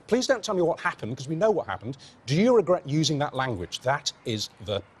away? Please don't tell me what happened, because we know what happened. Do you regret using that language? That is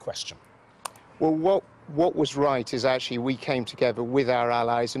the question. Well, what was right is actually we came together with our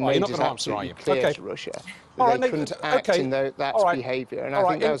allies and made it absolutely clear to Russia that they couldn't act in that behaviour, and I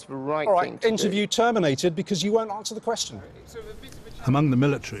think that was the right thing to do. Interview terminated because you won't answer the question. Among the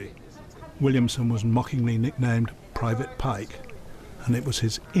military, Williamson was mockingly nicknamed Private Pike, and it was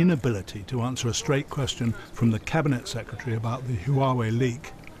his inability to answer a straight question from the Cabinet Secretary about the Huawei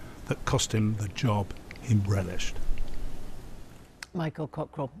leak that cost him the job he relished. Michael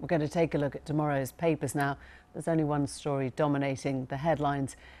Cockrell. We're going to take a look at tomorrow's papers now. There's only one story dominating the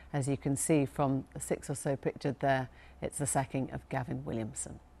headlines. As you can see from the 6 or so pictured there, it's the sacking of Gavin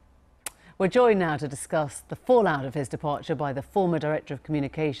Williamson. We're joined now to discuss the fallout of his departure by the former Director of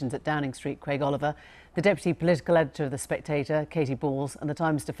Communications at Downing Street, Craig Oliver, the Deputy Political Editor of The Spectator, Katie Balls, and the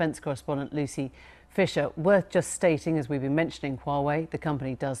Times Defence Correspondent, Lucy Fisher. Worth just stating, as we've been mentioning Huawei, the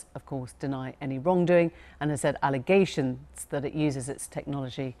company does, of course, deny any wrongdoing and has said allegations that it uses its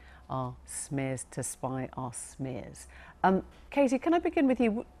technology are smears to spy are smears. Katie, can I begin with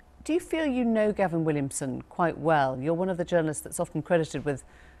you? Do you feel you know Gavin Williamson quite well? You're one of the journalists that's often credited with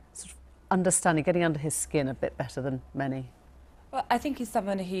sort of understanding, getting under his skin a bit better than many. Well, I think he's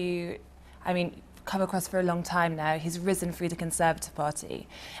someone who, come across for a long time now. He's risen through the Conservative Party,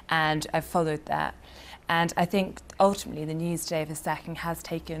 and I've followed that. And I think ultimately the news today of his sacking has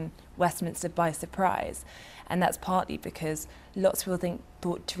taken Westminster by surprise. And that's partly because lots of people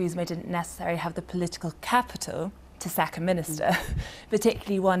thought Theresa May didn't necessarily have the political capital to sack a minister,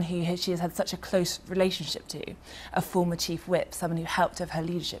 particularly one who she has had such a close relationship to, a former chief whip, someone who helped with her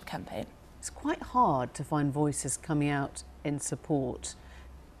leadership campaign. It's quite hard to find voices coming out in support.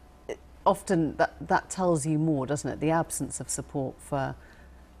 Often that tells you more, doesn't it? The absence of support for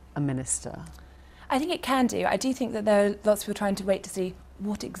a minister. I think it can do. I do think that there are lots of people trying to wait to see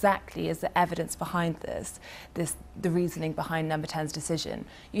what exactly is the evidence behind the reasoning behind Number 10's decision.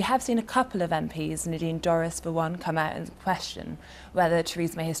 You have seen a couple of MPs, Nadine Dorris for one, come out and question whether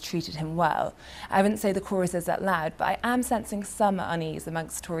Theresa May has treated him well. I wouldn't say the chorus is that loud, but I am sensing some unease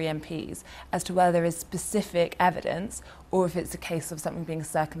amongst Tory MPs as to whether there is specific evidence or if it's a case of something being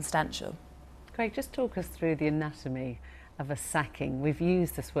circumstantial. Craig, just talk us through the anatomy of a sacking. We've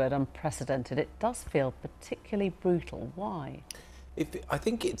used this word unprecedented. It does feel particularly brutal. Why? I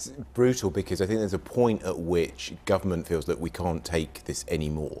think it's brutal because I think there's a point at which government feels that we can't take this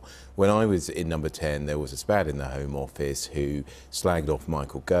anymore. When I was in Number 10, there was a SPAD in the Home Office who slagged off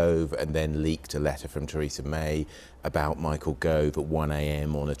Michael Gove and then leaked a letter from Theresa May about Michael Gove at 1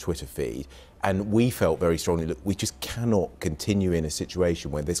 a.m. on a Twitter feed. And we felt very strongly that we just cannot continue in a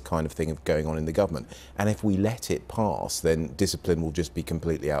situation where this kind of thing is going on in the government. And if we let it pass, then discipline will just be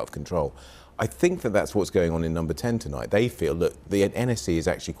completely out of control. I think that that's what's going on in Number 10 tonight. They feel, look, the NSC is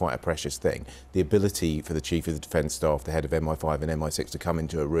actually quite a precious thing. The ability for the Chief of the Defence Staff, the head of MI5 and MI6 to come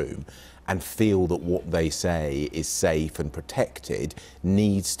into a room and feel that what they say is safe and protected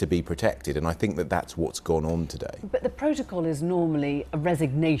needs to be protected. And I think that that's what's gone on today. But the protocol is normally a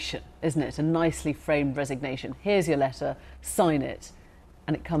resignation, isn't it? A nicely framed resignation. Here's your letter, sign it.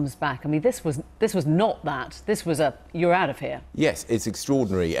 And it comes back. I mean, this was not that. This was a, you're out of here. Yes, it's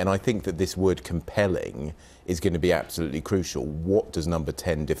extraordinary, and I think that this word compelling is going to be absolutely crucial. What does Number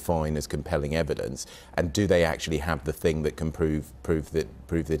 10 define as compelling evidence, and do they actually have the thing that can prove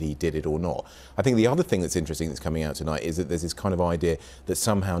that he did it or not? I think the other thing that's interesting that's coming out tonight is that there's this kind of idea that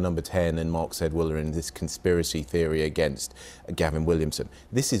somehow Number 10 and Mark Sedwill are in this conspiracy theory against Gavin Williamson.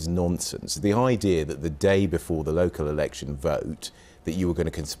 This is nonsense. The idea that the day before the local election vote that you were going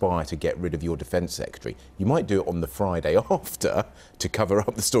to conspire to get rid of your Defence Secretary. You might do it on the Friday after to cover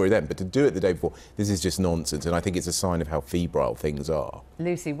up the story then, but to do it the day before, this is just nonsense, and I think it's a sign of how febrile things are.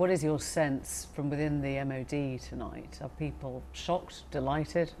 Lucy, what is your sense from within the MOD tonight? Are people shocked,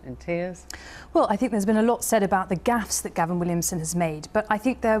 delighted, in tears? Well, I think there's been a lot said about the gaffes that Gavin Williamson has made, but I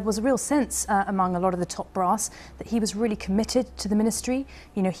think there was a real sense among a lot of the top brass that he was really committed to the ministry.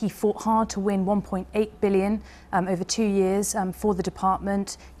 You know, he fought hard to win 1.8 billion over 2 years for the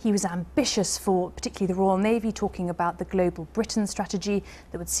department. He was ambitious for particularly the Royal Navy, talking about the global Britain strategy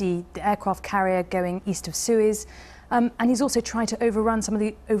that would see the aircraft carrier going east of Suez. And he's also tried to overrun some of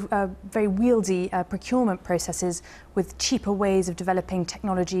the very wieldy procurement processes with cheaper ways of developing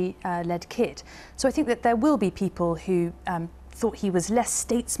technology-led kit. So I think that there will be people who thought he was less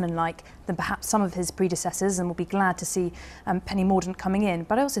statesman-like than perhaps some of his predecessors, and will be glad to see Penny Mordaunt coming in.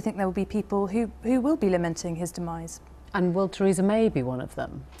 But I also think there will be people who will be lamenting his demise. And will Theresa May be one of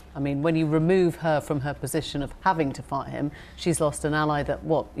them? I mean, when you remove her from her position of having to fight him, she's lost an ally that,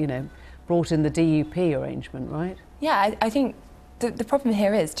 brought in the DUP arrangement, right? Yeah, I think the problem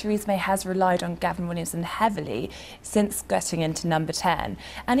here is Theresa May has relied on Gavin Williamson heavily since getting into Number 10,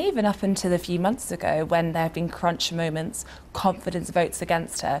 and even up until a few months ago when there have been crunch moments, confidence votes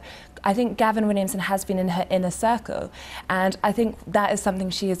against her. I think Gavin Williamson has been in her inner circle, and I think that is something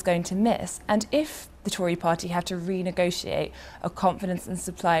she is going to miss. And if the Tory party have to renegotiate a confidence and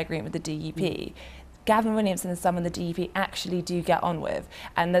supply agreement with the DUP, Gavin Williamson is someone the DUP actually do get on with,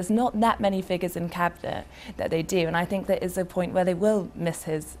 and there's not that many figures in cabinet that they do, and I think there is a point where they will miss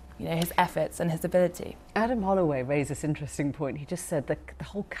his efforts and his ability. Adam Holloway raised this interesting point. He just said that the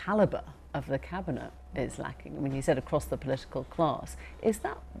whole calibre of the cabinet is lacking. I mean, he said across the political class. Is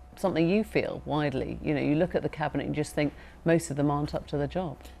that something you feel widely? You know, you look at the cabinet and just think most of them aren't up to the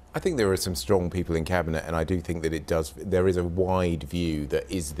job. I think there are some strong people in cabinet, and I do think that there is a wide view that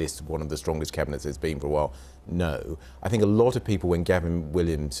is this one of the strongest cabinets there's been for a while. No. I think a lot of people, when Gavin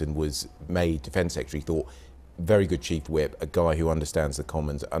Williamson was made Defence Secretary, thought very good Chief Whip, a guy who understands the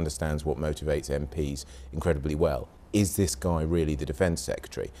Commons, understands what motivates MPs incredibly well. Is this guy really the Defence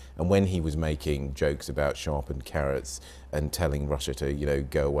Secretary? And when he was making jokes about sharpened carrots and telling Russia to,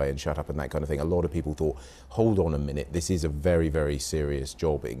 go away and shut up and that kind of thing, a lot of people thought, hold on a minute, this is a very, very serious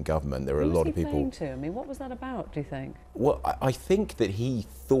job in government. There are a lot of people... What was he playing to? I mean, what was that about, do you think? Well, I think that he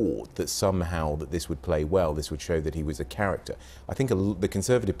thought that somehow that this would play well, this would show that he was a character. I think the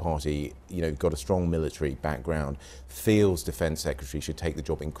Conservative Party, got a strong military background, feels Defence Secretary should take the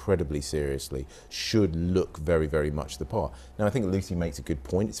job incredibly seriously, should look very, very much the part. Now, I think Lucy makes a good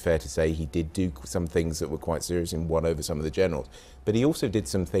point. It's fair to say he did do some things that were quite serious and won over some of the generals, but he also did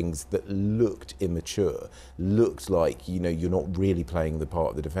some things that looked immature, looked like, you're not really playing the part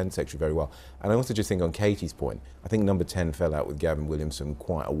of the Defence Secretary very well. And I also just think on Katie's point, I think Number 10 fell out with Gavin Williamson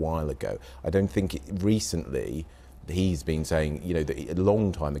quite a while ago. I don't think recently he's been saying, that a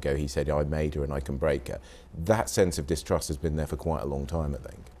long time ago he said, I made her and I can break her. That sense of distrust has been there for quite a long time, I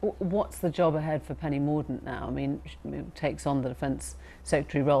think. What's the job ahead for Penny Mordaunt now? I mean, she takes on the Defence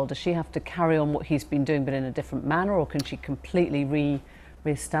Secretary role. Does she have to carry on what he's been doing but in a different manner, or can she completely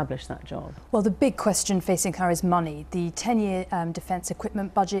re-establish that job? Well, the big question facing her is money. The 10-year defence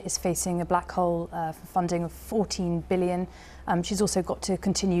equipment budget is facing a black hole for funding of 14 billion. She's also got to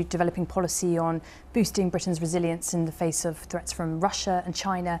continue developing policy on boosting Britain's resilience in the face of threats from Russia and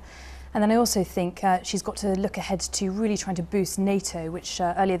China. And then I also think she's got to look ahead to really trying to boost NATO, which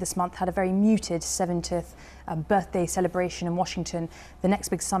earlier this month had a very muted 70th birthday celebration in Washington. The next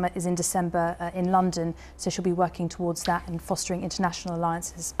big summit is in December in London, so she'll be working towards that and fostering international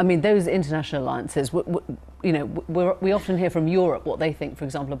alliances. I mean, those international alliances, you know, we often hear from Europe what they think, for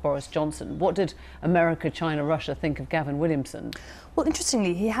example, of Boris Johnson. What did America, China, Russia think of Gavin Williamson? Well,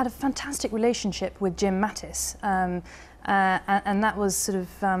 interestingly, he had a fantastic relationship with Jim Mattis. And that was sort of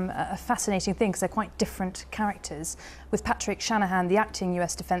a fascinating thing because they're quite different characters. With Patrick Shanahan, the acting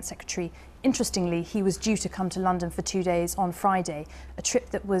US Defence Secretary, interestingly, he was due to come to London for 2 days on Friday, a trip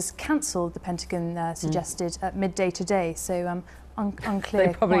that was cancelled, the Pentagon suggested, at midday today. So unclear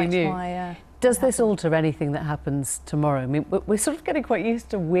they probably quite knew. why. Does this alter anything that happens tomorrow? I mean, we're sort of getting quite used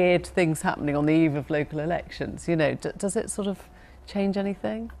to weird things happening on the eve of local elections. You know, does it sort of change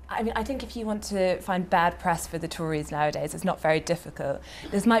anything? I mean, I think if you want to find bad press for the Tories nowadays, it's not very difficult.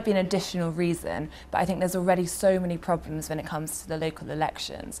 This might be an additional reason, but I think there's already so many problems when it comes to the local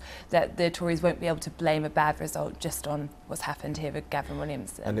elections that the Tories won't be able to blame a bad result just on what's happened here with Gavin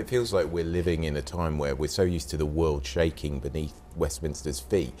Williamson. And it feels like we're living in a time where we're so used to the world shaking beneath Westminster's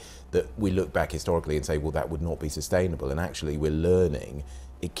feet that we look back historically and say, well, that would not be sustainable. And actually we're learning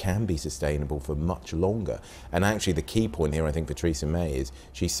it can be sustainable for much longer. And actually the key point here, I think, for Theresa May is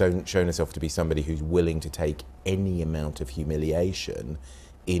she's shown herself to be somebody who's willing to take any amount of humiliation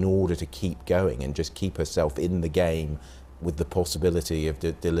in order to keep going and just keep herself in the game with the possibility of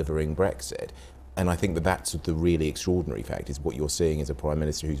delivering Brexit. And I think that that's the really extraordinary fact, is what you're seeing is a Prime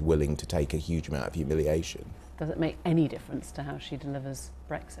Minister who's willing to take a huge amount of humiliation. Does it make any difference to how she delivers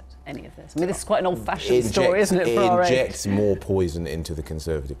Brexit, any of this? I mean, this is quite an old-fashioned story, isn't it, for our age? It injects more poison into the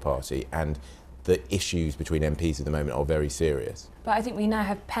Conservative Party, and the issues between MPs at the moment are very serious. But I think we now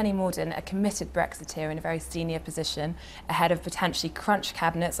have Penny Mordaunt, a committed Brexiteer in a very senior position, ahead of potentially crunch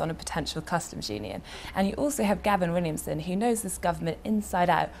cabinets on a potential customs union. And you also have Gavin Williamson, who knows this government inside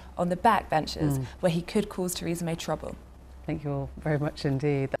out on the backbenches, where he could cause Theresa May trouble. Thank you all very much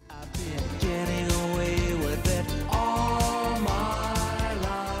indeed.